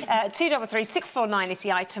alike. 233 649 is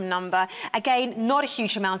the item number. Again, not a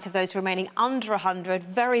huge amount of those remaining, under 100.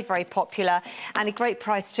 Very, very popular, and a great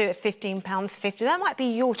price too at £15.50. That might be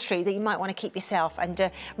your treat that you might want to keep yourself and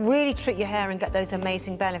really treat your hair and get those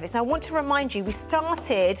amazing benefits. Now, I want to remind you, we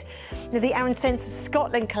started the Aaron Sense of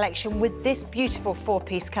Scotland collection with this beautiful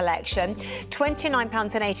 4-piece collection.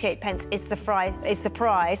 £29.88 is the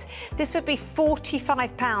price. This would be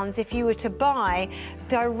 £45 if you were to buy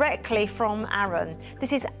directly from from Aaron.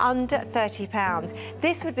 This is under £30.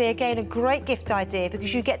 This would be, again, a great gift idea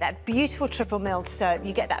because you get that beautiful triple milled soap,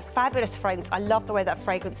 you get that fabulous fragrance. I love the way that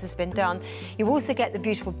fragrance has been done. You also get the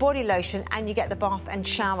beautiful body lotion and you get the bath and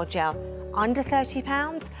shower gel. Under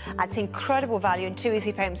 £30, that's incredible value, and 2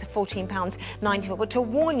 easy payments of £14.94. But to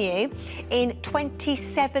warn you, in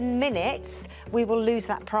 27 minutes, we will lose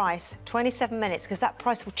that price. 27 minutes, because that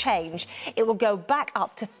price will change. It will go back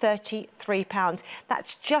up to £33.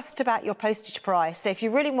 That's just about your postage price. So if you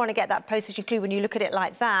really want to get that postage included when you look at it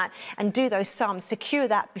like that and do those sums, secure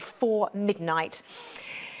that before midnight.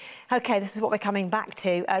 Okay, this is what we're coming back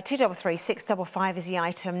to. 233 655 is the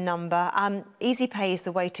item number. Easy Pay is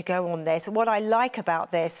the way to go on this. What I like about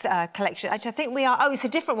this collection, actually, I think we are. Oh, it's a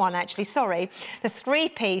different one, actually. Sorry, the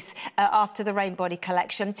 3-piece after the Rain Body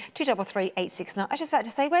collection. 233 869. I was just about to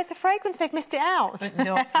say, where's the fragrance? They've missed it out. But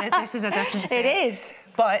no, this is a different set. It is.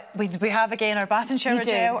 But we have, again, our bath and shower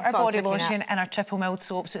gel, our body lotion and our triple milled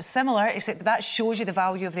soap. So it's similar, except that shows you the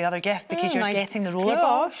value of the other gift because you're getting the roller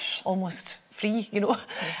ball almost free, you know.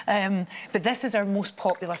 But this is our most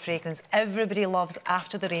popular fragrance. Everybody loves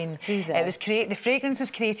After the Rain. Do they? It was the fragrance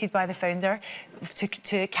was created by the founder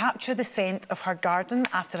to capture the scent of her garden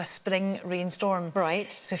after a spring rainstorm.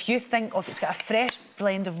 Right. So if you think of, it's got a fresh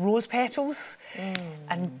blend of rose petals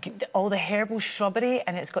and all the herbal shrubbery,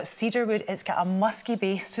 and it's got cedarwood. It's got a musky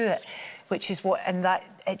base to it, which is what, and that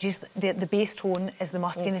it just the base tone is the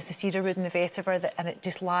muskiness, the cedarwood and the vetiver, and it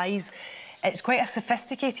just lies. It's quite a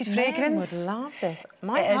sophisticated fragrance. Men would love this.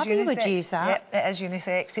 My hubby would use that. Yep, it is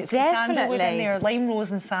unisex. It's definitely sandalwood in there, lime rose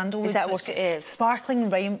and sandalwood. Is that what it is? Sparkling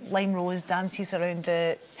lime rose dances around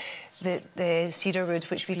the cedarwood,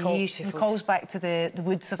 which we call, calls back to the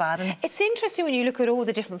woods of Arran. It's interesting when you look at all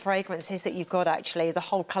the different fragrances that you've got, actually, the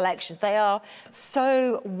whole collection. They are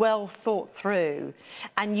so well thought through.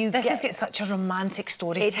 And this has got such a romantic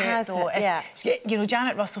story to it. Has, yeah. You know,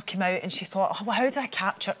 Janet Russell came out and she thought, oh, well, how do I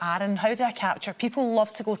capture Arran? How do I capture... People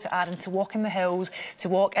love to go to Arran, to walk in the hills, to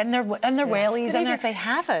walk in their wellies. Even if they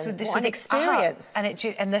haven't, what an experience.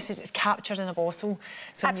 And this is captured in a bottle.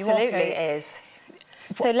 So absolutely it is.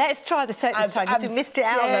 So let's try the soap this time, because we missed it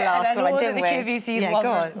out on the last one, didn't we? The QVC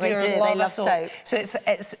lovers, they love soap. So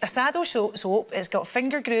it's a saddle soap. It's got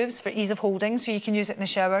finger grooves for ease of holding, so you can use it in the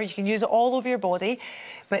shower. You can use it all over your body.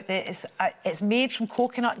 But it's made from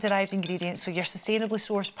coconut-derived ingredients, so you're sustainably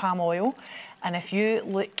sourced palm oil. And if you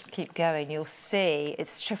look... Keep going, you'll see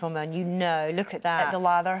it's triple milled, you know. Look at that. At the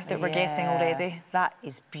lather that we're getting already. That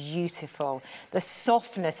is beautiful. The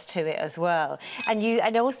softness to it as well.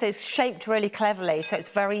 And also it's shaped really cleverly, so it's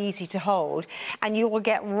very easy to hold. And you will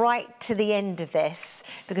get right to the end of this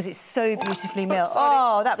because it's so beautifully milled.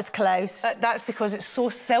 Oh, that was close. That's because it's so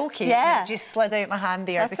silky. Yeah. It just slid out my hand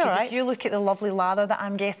there. That's because all right. If you look at the lovely lather that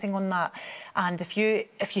I'm getting on that, and if you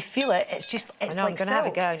feel it, it's just like I'm going to have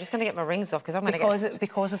a go. I'm just going to get my rings off because I'm going to get...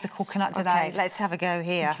 Because of the coconut derived. Okay, let's have a go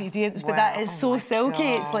here. Ingredients, but that is so silky.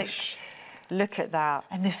 Gosh. It's like... Look at that.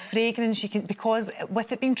 And the fragrance, you can, because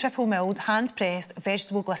with it being triple milled, hand pressed,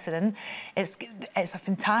 vegetable glycerin, it's a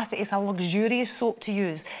fantastic, it's a luxurious soap to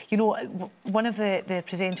use. You know, one of the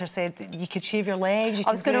presenters said you could shave your legs.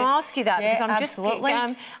 I was going to ask you that because I'm absolutely.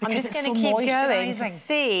 I'm just going to keep going to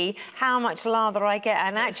see how much lather I get.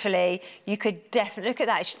 And actually, you could definitely look at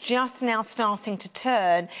that. It's just now starting to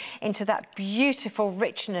turn into that beautiful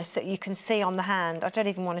richness that you can see on the hand. I don't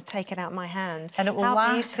even want to take it out of my hand. And it will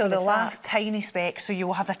last till the last tiny speck, so you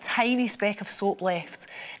will have a tiny speck of soap left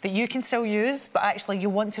that you can still use, but actually you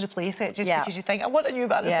want to replace it just because you think, I want a new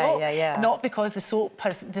bar of soap. Not because the soap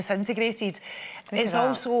has disintegrated. It's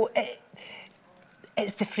also,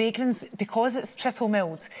 it's the fragrance, because it's triple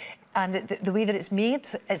milled, and the way that it's made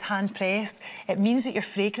is hand pressed, it means that your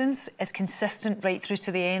fragrance is consistent right through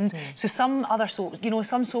to the end. So some other soaps, you know,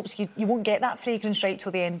 some soaps you won't get that fragrance right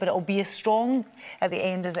till the end, but it'll be as strong at the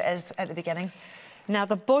end as it is at the beginning. Now,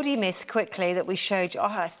 the body mist quickly that we showed you, oh,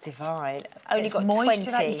 that's divine. Only got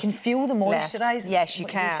 20. You can feel the moisturised. Yes, you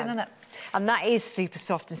can. In it. And that is super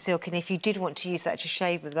soft and silky. And if you did want to use that to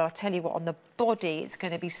shave with, I'll tell you what, on the body, it's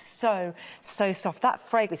going to be so, so soft. That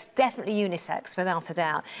fragrance, definitely unisex, without a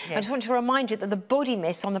doubt. I just want to remind you that the body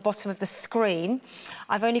mist on the bottom of the screen,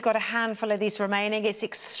 I've only got a handful of these remaining. It's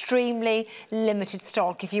extremely limited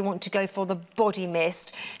stock if you want to go for the body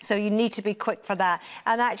mist. So you need to be quick for that.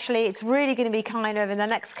 And actually, it's really going to be kind of, in the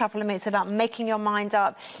next couple of minutes, about making your mind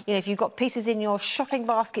up. You know, if you've got pieces in your shopping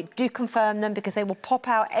basket, do confirm them because they will pop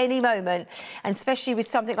out any moment. And especially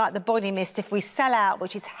with something like the body mist, if we sell out,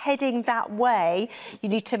 which is heading that way, you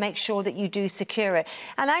need to make sure that you do secure it.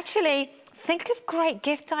 And actually, Think of great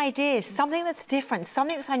gift ideas, something that's different,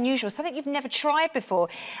 something that's unusual, something you've never tried before.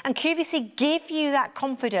 And QVC give you that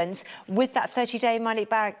confidence with that 30-day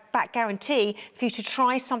money-back guarantee for you to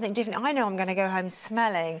try something different. I know I'm going to go home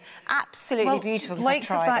smelling absolutely beautiful. Likes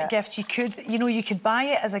of that gift, you could buy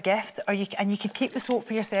it as a gift, or you could keep the soap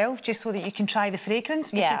for yourself, just so that you can try the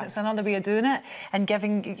fragrance, because it's another way of doing it, and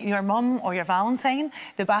giving your mum or your Valentine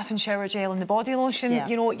the bath and shower gel and the body lotion.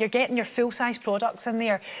 You know, you're getting your full-size products in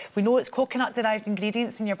there. We know it's coconut-derived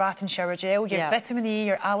ingredients in your bath and shower gel, your vitamin E,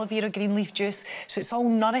 your aloe vera green leaf juice, so it's all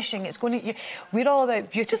nourishing. It's going to... We're all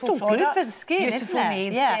about beautiful products. Good for the skin, beautiful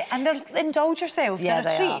made. And indulge yourself. They're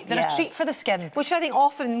a treat. They're a treat for the skin. Which I think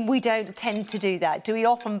often we don't tend to do that. Do we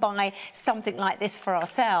often buy something like this for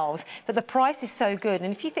ourselves? But the price is so good.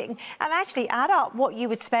 And if you think... And actually add up what you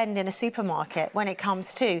would spend in a supermarket when it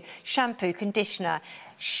comes to shampoo, conditioner,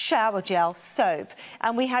 shower gel, soap.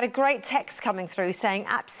 And we had a great text coming through saying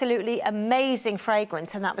absolutely amazing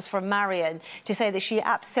fragrance, and that was from Marion, to say that she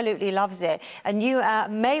absolutely loves it. And you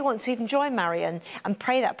may want to even join Marion and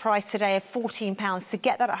pay that price today of £14 to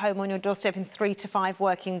get that at home on your doorstep in 3 to 5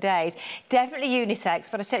 working days. Definitely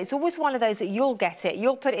unisex, but I said it's always one of those that you'll get it,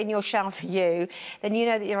 you'll put it in your shower for you, then you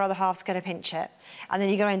know that your other half's going to pinch it, and then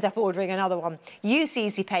you're going to end up ordering another one. Use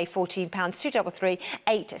Easy Pay, £14, 233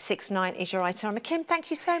 869 is your item. Kim, thank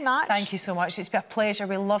you so much. Thank you so much. It's been a pleasure.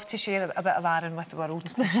 We love to share a bit of Arran with the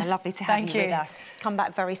world. Lovely to have you with us. Come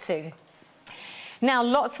back very soon. Now,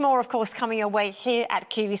 lots more, of course, coming your way here at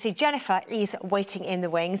QVC. Jennifer is waiting in the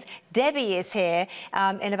wings. Debbie is here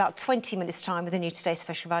in about 20 minutes' time with a new Today's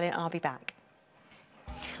Special Value, and I'll be back.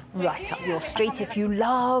 Right up your street if you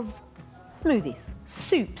love smoothies,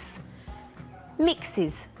 soups,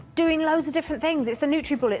 mixes, doing loads of different things. It's the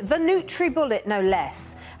NutriBullet, no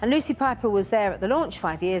less. And Lucy Piper was there at the launch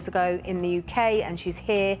 5 years ago in the UK, and she's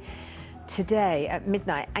here today at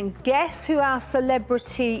midnight. And guess who our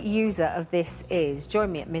celebrity user of this is?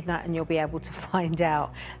 Join me at midnight and you'll be able to find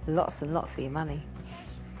out. Lots and lots for your money.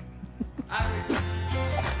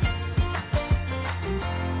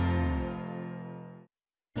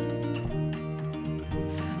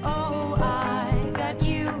 Oh, I got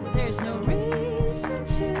you, there's no reason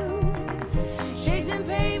to chasing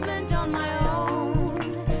pavement on my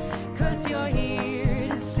own, 'cause you're here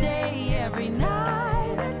to stay every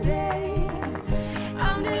night and day.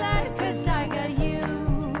 I'm delighted 'cause I got you.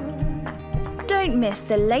 Don't miss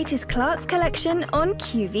the latest Clarks collection on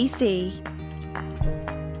QVC.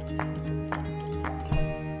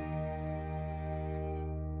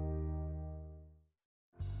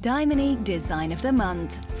 Diamonique Design of the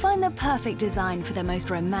Month. Find the perfect design for the most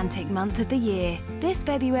romantic month of the year. This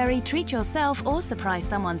February, treat yourself or surprise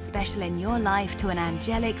someone special in your life to an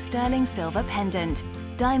angelic sterling silver pendant.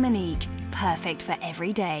 Diamonique, perfect for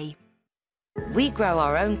every day. We grow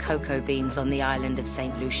our own cocoa beans on the island of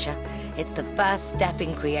St. Lucia. It's the first step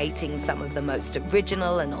in creating some of the most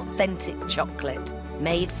original and authentic chocolate.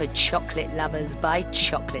 Made for chocolate lovers by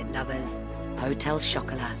chocolate lovers. Hotel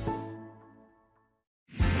Chocolat.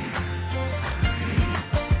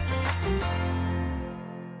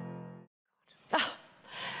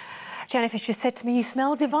 Jennifer just said to me, you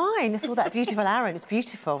smell divine. It's all that beautiful Arran. It's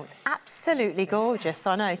beautiful. It's absolutely gorgeous.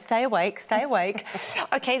 I know. Stay awake, stay awake.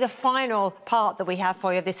 OK, the final part that we have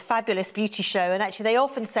for you of this fabulous beauty show, and actually they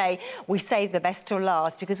often say we save the best till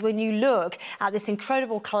last, because when you look at this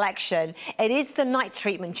incredible collection, it is the night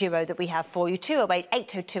treatment duo that we have for you. 208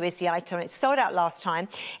 802 is the item. It sold out last time.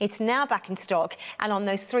 It's now back in stock, and on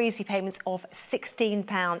those 3 easy payments of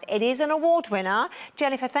 £16. It is an award winner.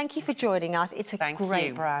 Jennifer, thank you for joining us. It's a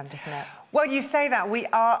great brand, isn't it? Well, you say that. We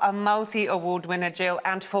are a multi-award winner, Jill,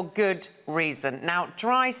 and for good reason. Now,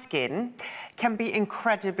 dry skin can be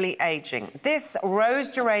incredibly aging. This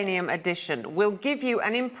Rose Geranium edition will give you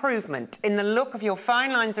an improvement in the look of your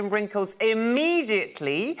fine lines and wrinkles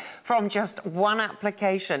immediately from just one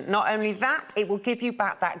application. Not only that, it will give you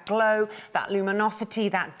back that glow, that luminosity,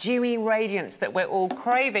 that dewy radiance that we're all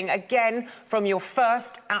craving, again, from your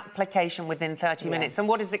first application within 30 minutes. And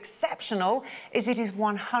what is exceptional is it is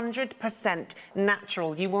 100%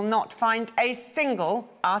 natural. You will not find a single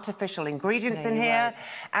artificial ingredients in here.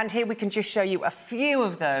 And here we can just show you a few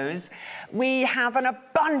of those. We have an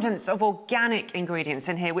abundance of organic ingredients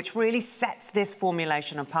in here, which really sets this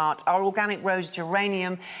formulation apart. Our organic rose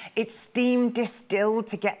geranium, it's steam distilled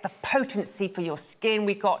to get the potency for your skin.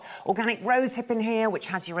 We've got organic rosehip in here, which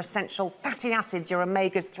has your essential fatty acids, your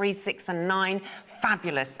omegas 3, 6 and 9,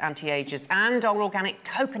 fabulous anti-agers, and our organic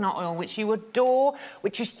coconut oil, which you adore,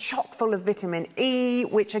 which is chock full of vitamin E,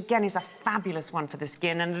 which again is a fabulous one for the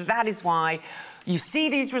skin, and that is why You see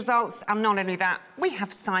these results, and not only that, we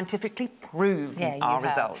have scientifically proven our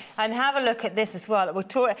results. And have a look at this as well.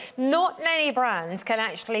 Not many brands can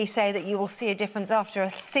actually say that you will see a difference after a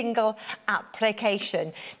single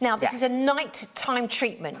application. Now, this is a nighttime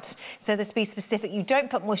treatment, so let's be specific. You don't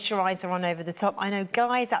put moisturiser on over the top. I know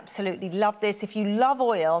guys absolutely love this. If you love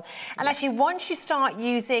oil, and actually once you start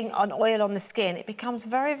using an oil on the skin, it becomes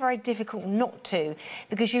very, very difficult not to,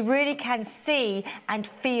 because you really can see and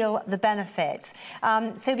feel the benefits.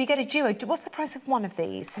 So we get a duo. What's the price of one of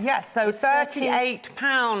these? Yes, so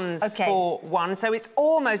 £38 for one, so it's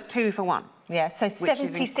almost 2 for 1. Yeah, so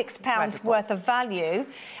 £76 worth of value.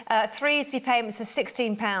 3 easy payments of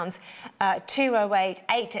 £16. 208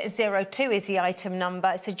 802 is the item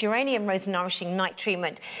number. It's a Geranium Rose Nourishing Night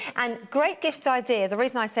Treatment. And great gift idea. The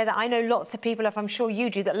reason I say that, I know lots of people, if I'm sure you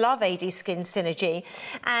do, that love AD Skin Synergy.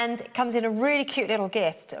 And it comes in a really cute little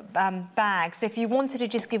gift bag. So if you wanted to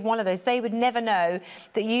just give one of those, they would never know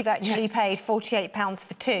that you've actually paid £48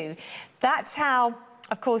 for 2. That's how...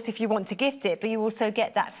 Of course, if you want to gift it, but you also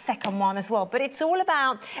get that second one as well. But it's all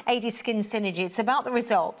about AD Skin Synergy. It's about the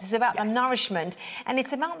results. It's about the nourishment. And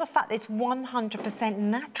it's about the fact that it's 100%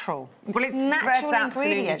 natural. Well, that's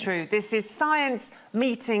absolutely true. This is science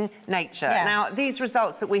meeting nature. Yeah. Now, these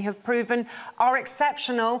results that we have proven are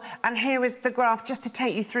exceptional. And here is the graph just to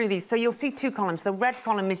take you through these. So you'll see 2 columns. The red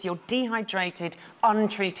column is your dehydrated,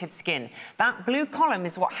 untreated skin. That blue column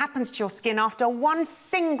is what happens to your skin after one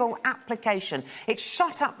single application. It's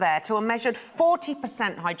shot up there to a measured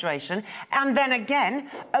 40% hydration, and then again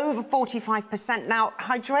over 45%. Now,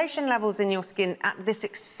 hydration levels in your skin at this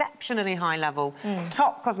exceptionally high level,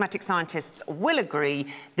 top cosmetic scientists will agree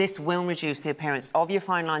this will reduce the appearance of your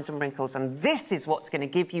fine lines and wrinkles, and this is what's going to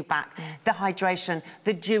give you back the hydration,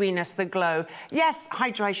 the dewiness, the glow. Yes,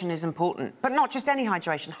 hydration is important, but not just any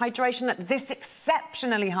hydration. Hydration at this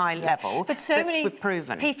exceptionally high level. But so many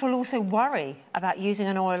people also worry about using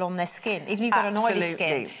an oil on their skin. Even if you've got an oily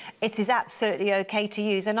skin, it is absolutely okay to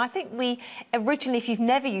use. And I think we originally, if you've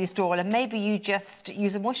never used oil, and maybe you just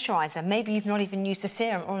use a moisturiser, maybe you've not even used a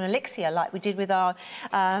serum or an elixir like we did with our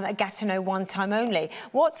Gatineau one time only.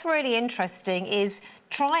 What's really interesting is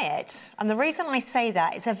try it. And the reason I say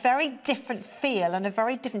that, it's a very different feel and a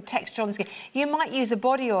very different texture on the skin. You might use a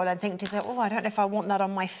body oil and think to yourself, oh, I don't know if I want that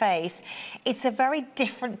on my face. It's a very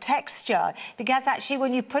different texture, because actually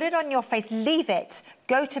when you put it on your face, leave it,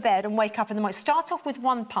 go to bed and wake up in the morning. Start off with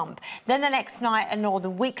 1 pump. Then the next night or the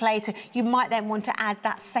week later, you might then want to add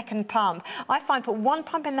that second pump. I find put 1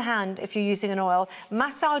 pump in the hand if you're using an oil,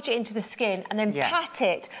 massage it into the skin, and then pat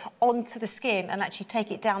it onto the skin and actually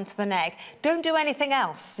take it down to the neck. Don't do anything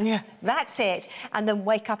else. Yeah. That's it. And then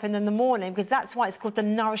wake up in the morning, because that's why it's called the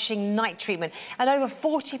Nourishing Night Treatment. And over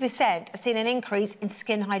 40% have seen an increase in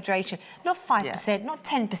skin hydration. Not 5%, not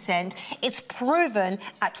 10%. It's proven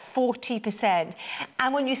at 40%.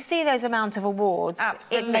 And when you see those amount of awards,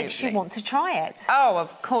 it makes you want to try it. Oh,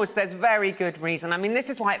 of course, there's very good reason. I mean, this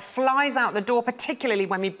is why it flies out the door, particularly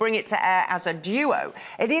when we bring it to air as a duo.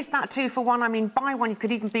 It is that 2 for 1. I mean, buy one, you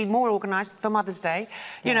could even be more organised for Mother's Day.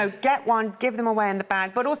 You know, get one, give them away in the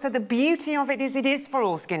bag. But also the beauty of it is for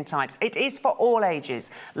all skin types. It is for all ages.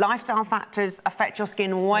 Lifestyle factors affect your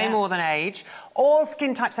skin way more than age. All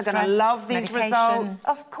skin types are going to love these results.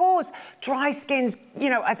 Of course. Dry skins, you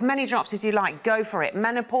know, as many drops as you like, go for it.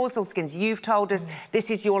 Menopausal skins, you've told us this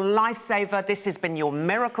is your lifesaver. This has been your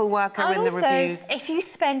miracle worker in the reviews. If you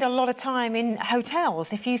spend a lot of time in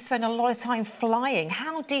hotels, if you spend a lot of time flying,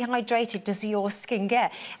 how dehydrated does your skin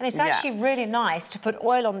get? And it's actually really nice to put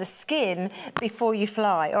oil on the skin before you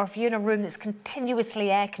fly. Or if you're in a room that's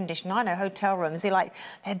continuously air conditioned. I know hotel rooms, they're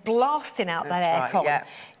blasting out that aircon.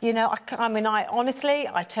 You know, I mean, honestly,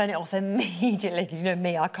 I turn it off immediately. You know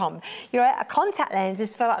me, I can't. Your contact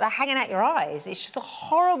lenses feel like they're hanging out your eyes. It's just a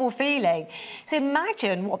horrible feeling. So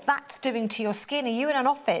imagine what that's doing to your skin. Are you in an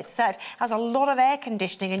office that has a lot of air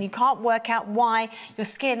conditioning and you can't work out why your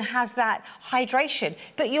skin has that hydration,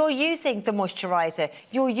 but you're using the moisturiser,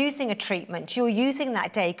 you're using a treatment, you're using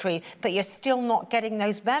that day cream, but you're still not getting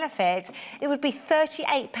those benefits? It would be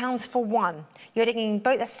 £38 for one. You're getting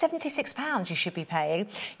both. That's £76 you should be paying.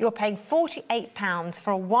 You're paying £48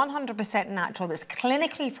 for a 100% natural that's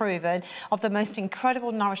clinically proven of the most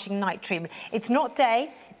incredible nourishing night treatment. It's not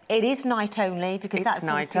day. It is night only, because that's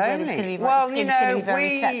night only. Going to be well, you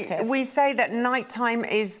know, we say that nighttime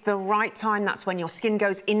is the right time. That's when your skin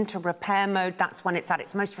goes into repair mode. That's when it's at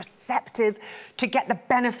its most receptive to get the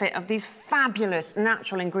benefit of these fabulous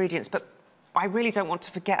natural ingredients. But I really don't want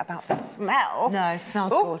to forget about the smell. No, it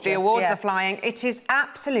smells gorgeous. The awards are flying. It is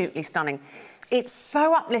absolutely stunning. It's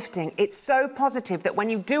so uplifting, it's so positive that when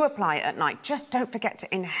you do apply it at night, just don't forget to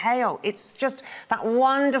inhale. It's just that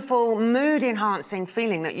wonderful mood-enhancing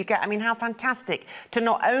feeling that you get. I mean, how fantastic to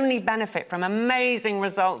not only benefit from amazing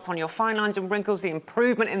results on your fine lines and wrinkles, the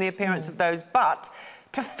improvement in the appearance of those, but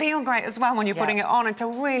to feel great as well when you're putting it on, and to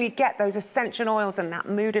really get those essential oils and that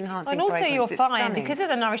mood-enhancing and also fragrance. you'll find, because of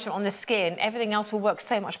the nourishment on the skin, everything else will work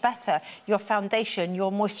so much better. Your foundation,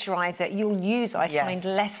 your moisturiser, you'll use, I find,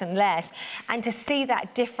 less and less. And to see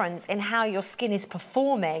that difference in how your skin is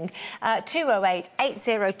performing,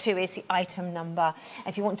 208-802 is the item number.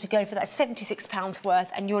 If you want to go for that £76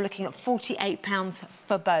 worth, and you're looking at £48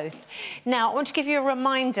 for both. Now, I want to give you a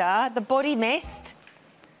reminder, the body mist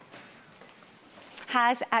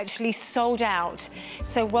has actually sold out.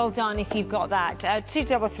 So well done if you've got that.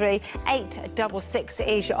 233-866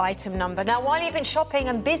 is your item number. Now, while you've been shopping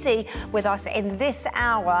and busy with us in this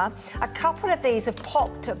hour, a couple of these have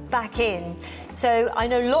popped back in. So I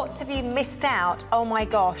know lots of you missed out. Oh my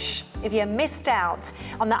gosh, if you missed out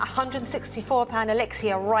on that £164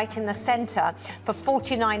 elixir right in the centre for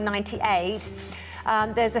 £49.98,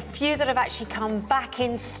 there's a few that have actually come back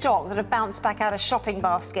in stock, that have bounced back out of shopping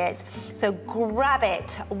baskets. So grab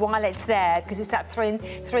it while it's there, because it's that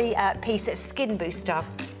three-piece skin booster.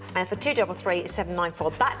 And for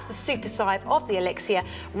 233-794, that's the super size of the elixir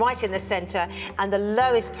right in the centre, and the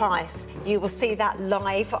lowest price, you will see that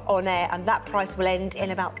live on air, and that price will end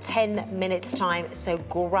in about 10 minutes time, so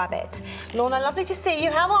grab it. Lorna, lovely to see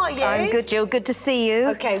you. How are you? I'm good, Jill. Good to see you.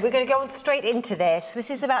 Okay, we're going to go on straight into this. This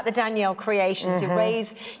is about the Danielle Creations. You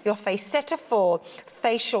raise your face, set of 4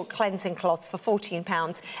 facial cleansing cloths for £14.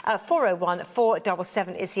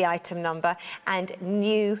 401-477 is the item number, and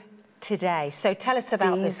new today. So tell us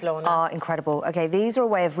about this, Lorna. These are incredible. Okay, these are a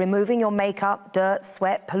way of removing your makeup, dirt,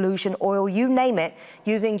 sweat, pollution, oil, you name it,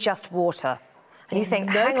 using just water. And you think,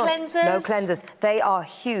 hang on, no cleansers. They are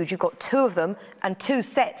huge. You've got 2 of them and 2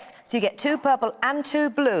 sets. So you get 2 purple and 2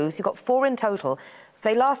 blues. You've got 4 in total.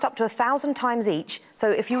 They last up to 1,000 times each. So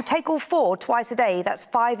if you take all 4 twice a day, that's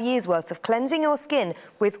 5 years worth of cleansing your skin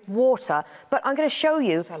with water. But I'm going to show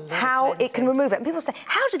you how it can remove it. And people say,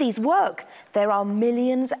 how do these work? There are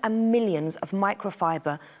millions and millions of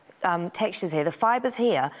microfiber textures here. The fibres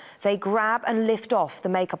here, they grab and lift off the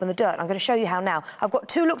makeup and the dirt. I'm going to show you how now. I've got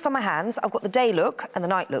 2 looks on my hands. I've got the day look and the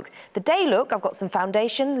night look. The day look, I've got some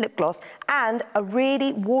foundation, lip gloss, and a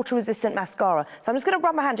really water-resistant mascara. So I'm just going to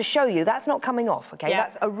rub my hand to show you that's not coming off, okay?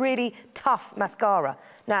 That's a really tough mascara.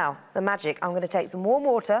 Now, the magic, I'm going to take some warm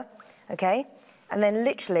water, okay? And then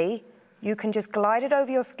literally, you can just glide it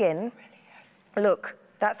over your skin. Look,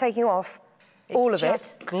 that's taking off all of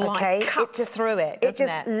it, okay? Cut through it, it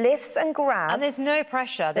just lifts and grabs. And there's no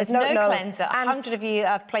pressure, there's no cleanser. 100 of you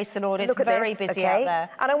have placed an order, it's very busy out there.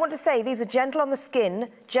 And I want to say, these are gentle on the skin,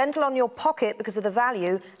 gentle on your pocket because of the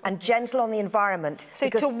value, and gentle on the environment. So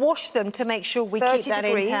to wash them, to make sure we keep that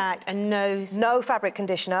intact, and no fabric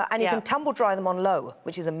conditioner, and you can tumble dry them on low,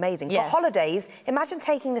 which is amazing. For holidays, imagine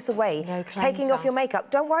taking this away, taking off your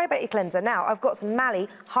makeup. Don't worry about your cleanser. Now, I've got some Mally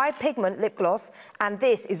high pigment lip gloss, and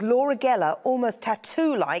this is Laura Geller, almost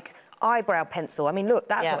tattoo-like eyebrow pencil. I mean, look,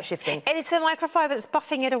 that's not shifting. And it's the microfiber that's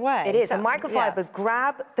buffing it away. It is. The microfibers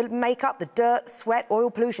grab the makeup, the dirt, sweat,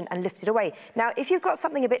 oil, pollution, and lift it away. Now, if you've got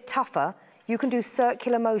something a bit tougher, you can do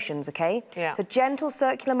circular motions, okay? So gentle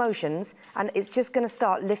circular motions, and it's just going to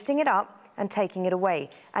start lifting it up and taking it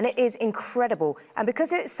away. And it is incredible. And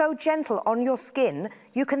because it's so gentle on your skin,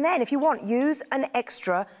 you can then, if you want, use an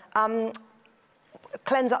extra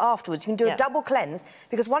cleanser afterwards. You can do a double cleanse,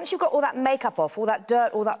 because once you've got all that makeup off, all that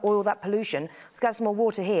dirt, all that oil, that pollution, let's get some more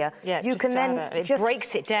water here. You can then it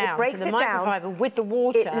breaks it down. It breaks so the it down microfiber with the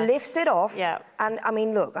water. It lifts it off. And I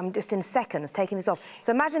mean, look, I'm just in seconds taking this off.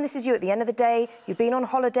 So imagine this is you at the end of the day. You've been on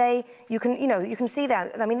holiday. You can, you know, you can see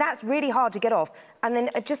that. I mean, that's really hard to get off. And then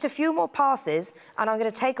just a few more passes, and I'm going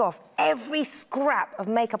to take off every scrap of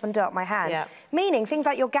makeup and dirt on my hand. Meaning things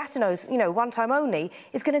like your Gatineau's, you know, one time only,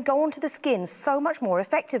 is going to go onto the skin so much more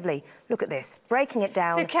effectively. Look at this, breaking it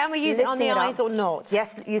down. So can we use it on the eyes or not?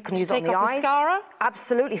 Yes, you can use it on the eyes. Mascara?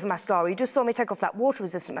 Absolutely for mascara. You just saw me take off that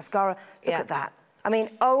water-resistant mascara. Look at that. I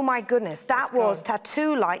mean, oh my goodness, that was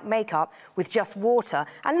tattoo-like makeup with just water.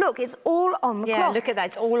 And look, it's all on the cloth. Yeah, look at that,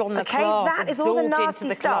 it's all on the cloth. That is all the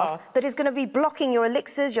nasty stuff that is going to be blocking your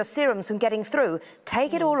elixirs, your serums from getting through.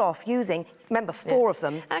 Take it all off using remember, 4 of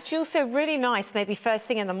them. Actually, also really nice, maybe first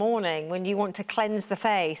thing in the morning when you want to cleanse the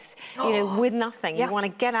face, you know, with nothing. You want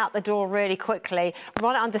to get out the door really quickly,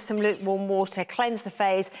 run it under some lukewarm water, cleanse the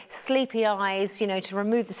face, sleepy eyes, you know, to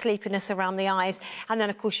remove the sleepiness around the eyes. And then,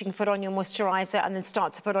 of course, you can put on your moisturiser and then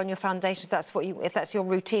start to put on your foundation if that's your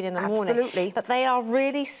routine in the morning. Absolutely. But they are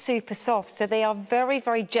really super soft, so they are very,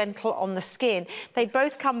 very gentle on the skin. They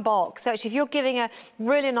both come boxed. So actually, if you're giving a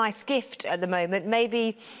really nice gift at the moment,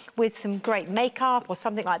 maybe with some great makeup or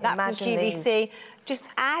something like that from QVC, just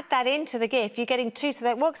add that into the gift. You're getting 2, so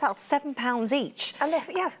that works out £7 each. And they're,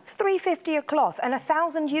 £3.50 a cloth and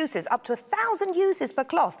 1,000 uses, up to 1,000 uses per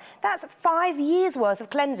cloth. That's 5 years worth of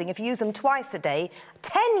cleansing if you use them twice a day,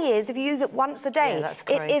 10 years if you use it once a day. Yeah, that's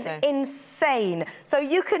crazy. It is insane. So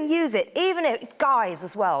you can use it, even if, guys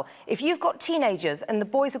as well, if you've got teenagers and the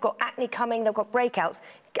boys have got acne coming, they've got breakouts,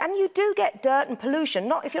 and you do get dirt and pollution,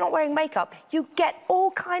 if you're not wearing makeup, you get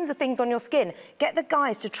all kinds of things on your skin. Get the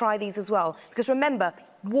guys to try these as well, because remember,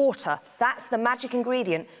 water, that's the magic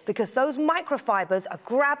ingredient, because those microfibers are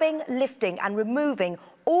grabbing, lifting and removing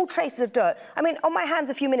all traces of dirt. I mean, on my hands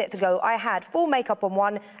a few minutes ago, I had full makeup on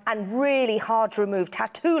one and really hard to remove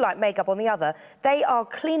tattoo-like makeup on the other. They are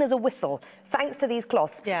clean as a whistle, thanks to these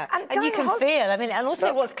cloths. Yeah, and you can feel, I mean, and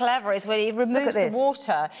also what's clever is when it removes the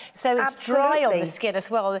water, so it's dry on the skin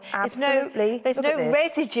as well. Absolutely. There's no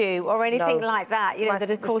residue or anything like that, you know,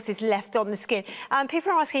 that of course is left on the skin.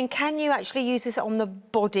 People are asking, can you actually use this on the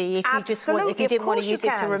body if you just want, if you didn't want to use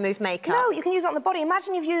it to remove makeup? No, you can use it on the body.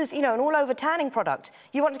 Imagine you've used, you know, an all-over tanning product.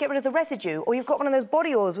 You want to get rid of the residue, or you've got one of those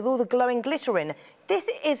body oils with all the glowing glitter in. This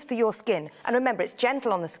is for your skin. And remember, it's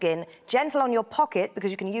gentle on the skin, gentle on your pocket,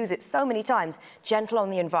 because you can use it so many times, gentle on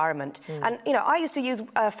the environment. And, you know, I used to use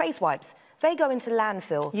face wipes. They go into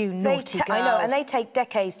landfill. You naughty girl. I know, and they take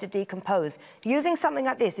decades to decompose. Using something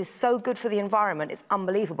like this is so good for the environment. It's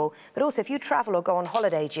unbelievable. But also, if you travel or go on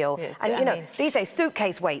holiday, Jill, and, you know, these days,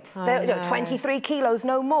 suitcase weights, they're, you know, 23 kilos,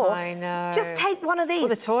 no more. I know. Just take one of these. Well,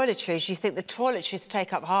 the toiletries, you think the toiletries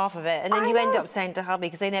take up half of it, and then you end up saying to hubby,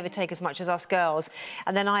 because they never take as much as us girls,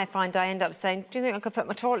 and then I find I end up saying, do you think I could put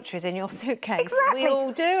my toiletries in your suitcase? Exactly. We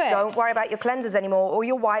all do it. Don't worry about your cleansers anymore, or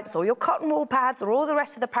your wipes, or your cotton wool pads, or all the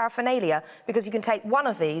rest of the paraphernalia, because you can take one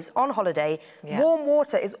of these on holiday. Warm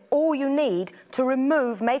water is all you need to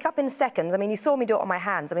remove makeup in seconds. I mean, you saw me do it on my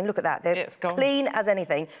hands. I mean, look at that. They're clean as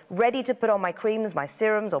anything, ready to put on my creams, my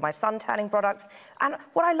serums, or my sun tanning products. And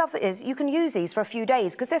what I love is you can use these for a few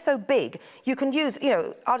days because they're so big. You can use, you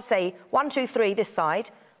know, I'd say 1, 2, 3 this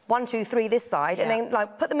side, 1, 2, 3 this side, and then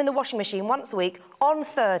like put them in the washing machine once a week on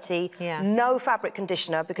 30, no fabric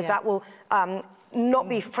conditioner, because that will not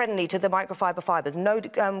be friendly to the microfiber fibres, no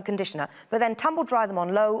conditioner, but then tumble dry them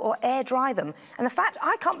on low or air dry them. And the fact,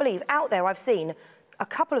 I can't believe, out there I've seen a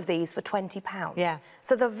couple of these for £20. Yeah.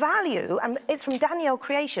 So the value, and it's from Danielle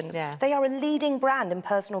Creations, they are a leading brand in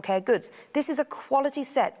personal care goods. This is a quality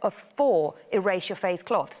set of 4 erase your face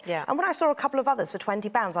cloths. Yeah. And when I saw a couple of others for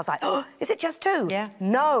 £20, I was like, oh, is it just 2? Yeah.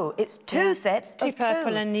 No, it's 2 sets 2 of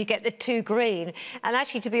purple and you get the 2 green. And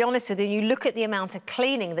actually, to be honest with you, you look at the amount of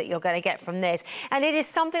cleaning that you're going to get from this, and it is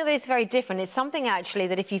something that is very different. It's something actually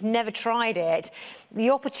that if you've never tried it, the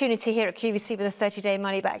opportunity here at QVC with a 30-day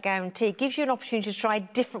money-back guarantee gives you an opportunity to try a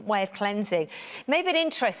different way of cleansing. Maybe it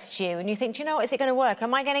interests you and you think, do you know what, is it going to work?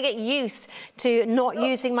 Am I going to get used to not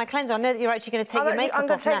using my cleanser? I know that you're actually going to take your makeup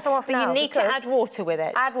off now, but you need to add water with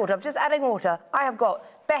it. Add water. I'm just adding water. I have got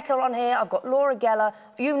Becca on here, I've got Laura Geller,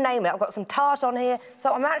 you name it. I've got some Tarte on here.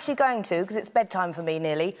 So I'm actually going to, because it's bedtime for me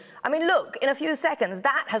nearly. I mean, look, in a few seconds,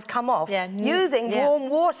 that has come off using warm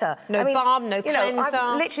water. No balm, no cleanser. Know,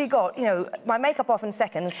 I've literally got, you know, my makeup off in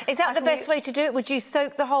seconds. Is that the best way to do it? Would you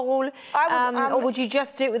soak the whole, or would you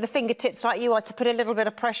just do it with the fingertips like you are to put a little bit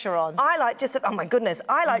of pressure on? I like just, oh my goodness,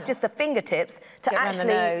 I like just the fingertips to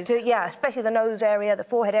actually, especially the nose area, the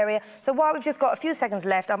forehead area. So while we've just got a few seconds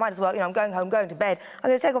left, I might as well, you know, I'm going home, going to bed. I'm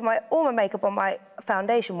going to take off all my makeup on my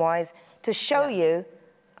foundation-wise to show you.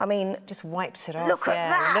 I mean, just wipes it off. Look at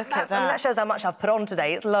that. Look at that. I mean, that shows how much I've put on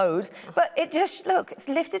today. It's loads. But it just, look, it's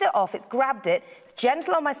lifted it off. It's grabbed it. It's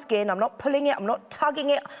gentle on my skin. I'm not pulling it. I'm not tugging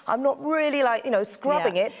it. I'm not really, like, you know,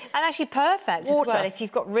 scrubbing it. And actually perfect as well if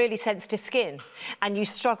you've got really sensitive skin and you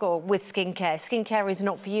struggle with skincare. Skincare is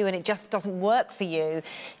not for you and it just doesn't work for you.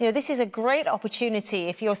 You know, this is a great opportunity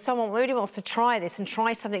if you're someone who really wants to try this and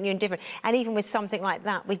try something new and different. And even with something like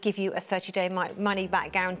that, we give you a 30-day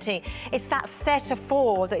money-back guarantee. It's that set of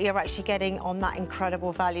 4 that you're actually getting on that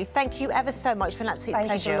incredible value. Thank you ever so much. It's been an absolute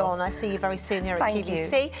pleasure, Lorna. I see you very soon here at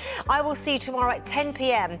QVC. I will see you tomorrow at 10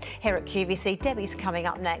 p.m. here at QVC. Debbie's coming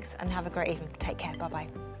up next, and have a great evening. Take care. Bye-bye.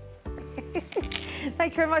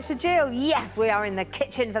 Thank you very much to Jill. Yes, we are in the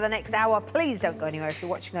kitchen for the next hour. Please don't go anywhere if you're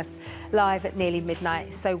watching us live at nearly midnight.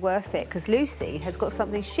 It's so worth it, because Lucy has got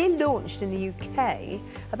something she launched in the UK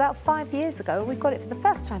about 5 years ago, and we've got it for the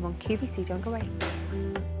first time on QVC. Don't go away.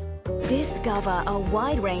 Discover a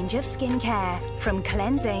wide range of skincare, from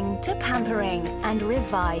cleansing to pampering, and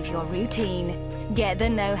revive your routine. Get the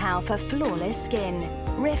know-how for flawless skin.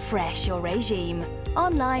 Refresh your regime.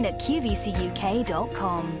 Online at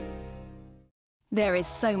qvcuk.com. There is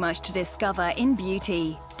so much to discover in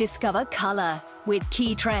beauty. Discover colour with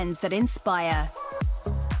key trends that inspire.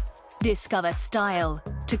 Discover style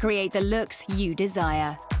to create the looks you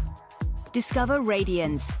desire. Discover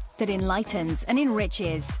radiance that enlightens and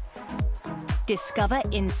enriches. Discover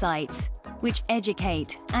insights which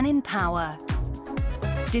educate and empower.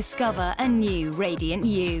 Discover a new radiant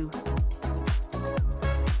you.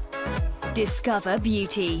 Discover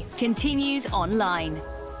Beauty continues online.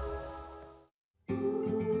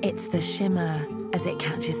 It's the shimmer as it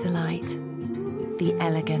catches the light, the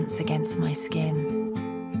elegance against my skin.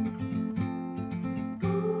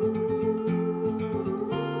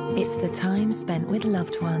 It's the time spent with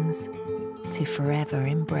loved ones to forever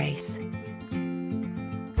embrace.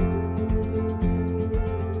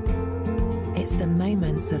 It's the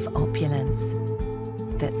moments of opulence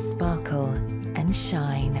that sparkle and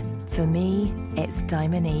shine. For me, it's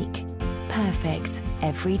Dimonique. Perfect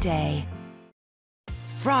every day.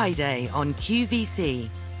 Friday on QVC.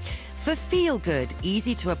 For feel-good,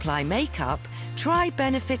 easy-to-apply makeup, try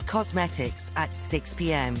Benefit Cosmetics at 6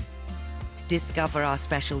 p.m. Discover our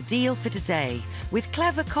special deal for today with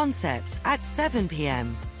clever concepts at 7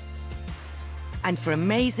 p.m. And for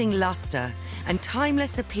amazing luster and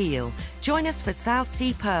timeless appeal, join us for South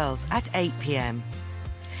Sea Pearls at 8 p.m.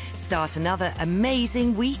 Start another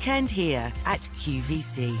amazing weekend here at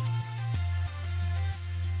QVC.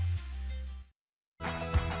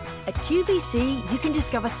 At QVC, you can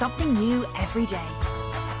discover something new every day.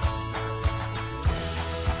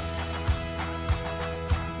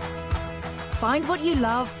 Find what you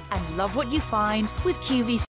love and love what you find with QVC.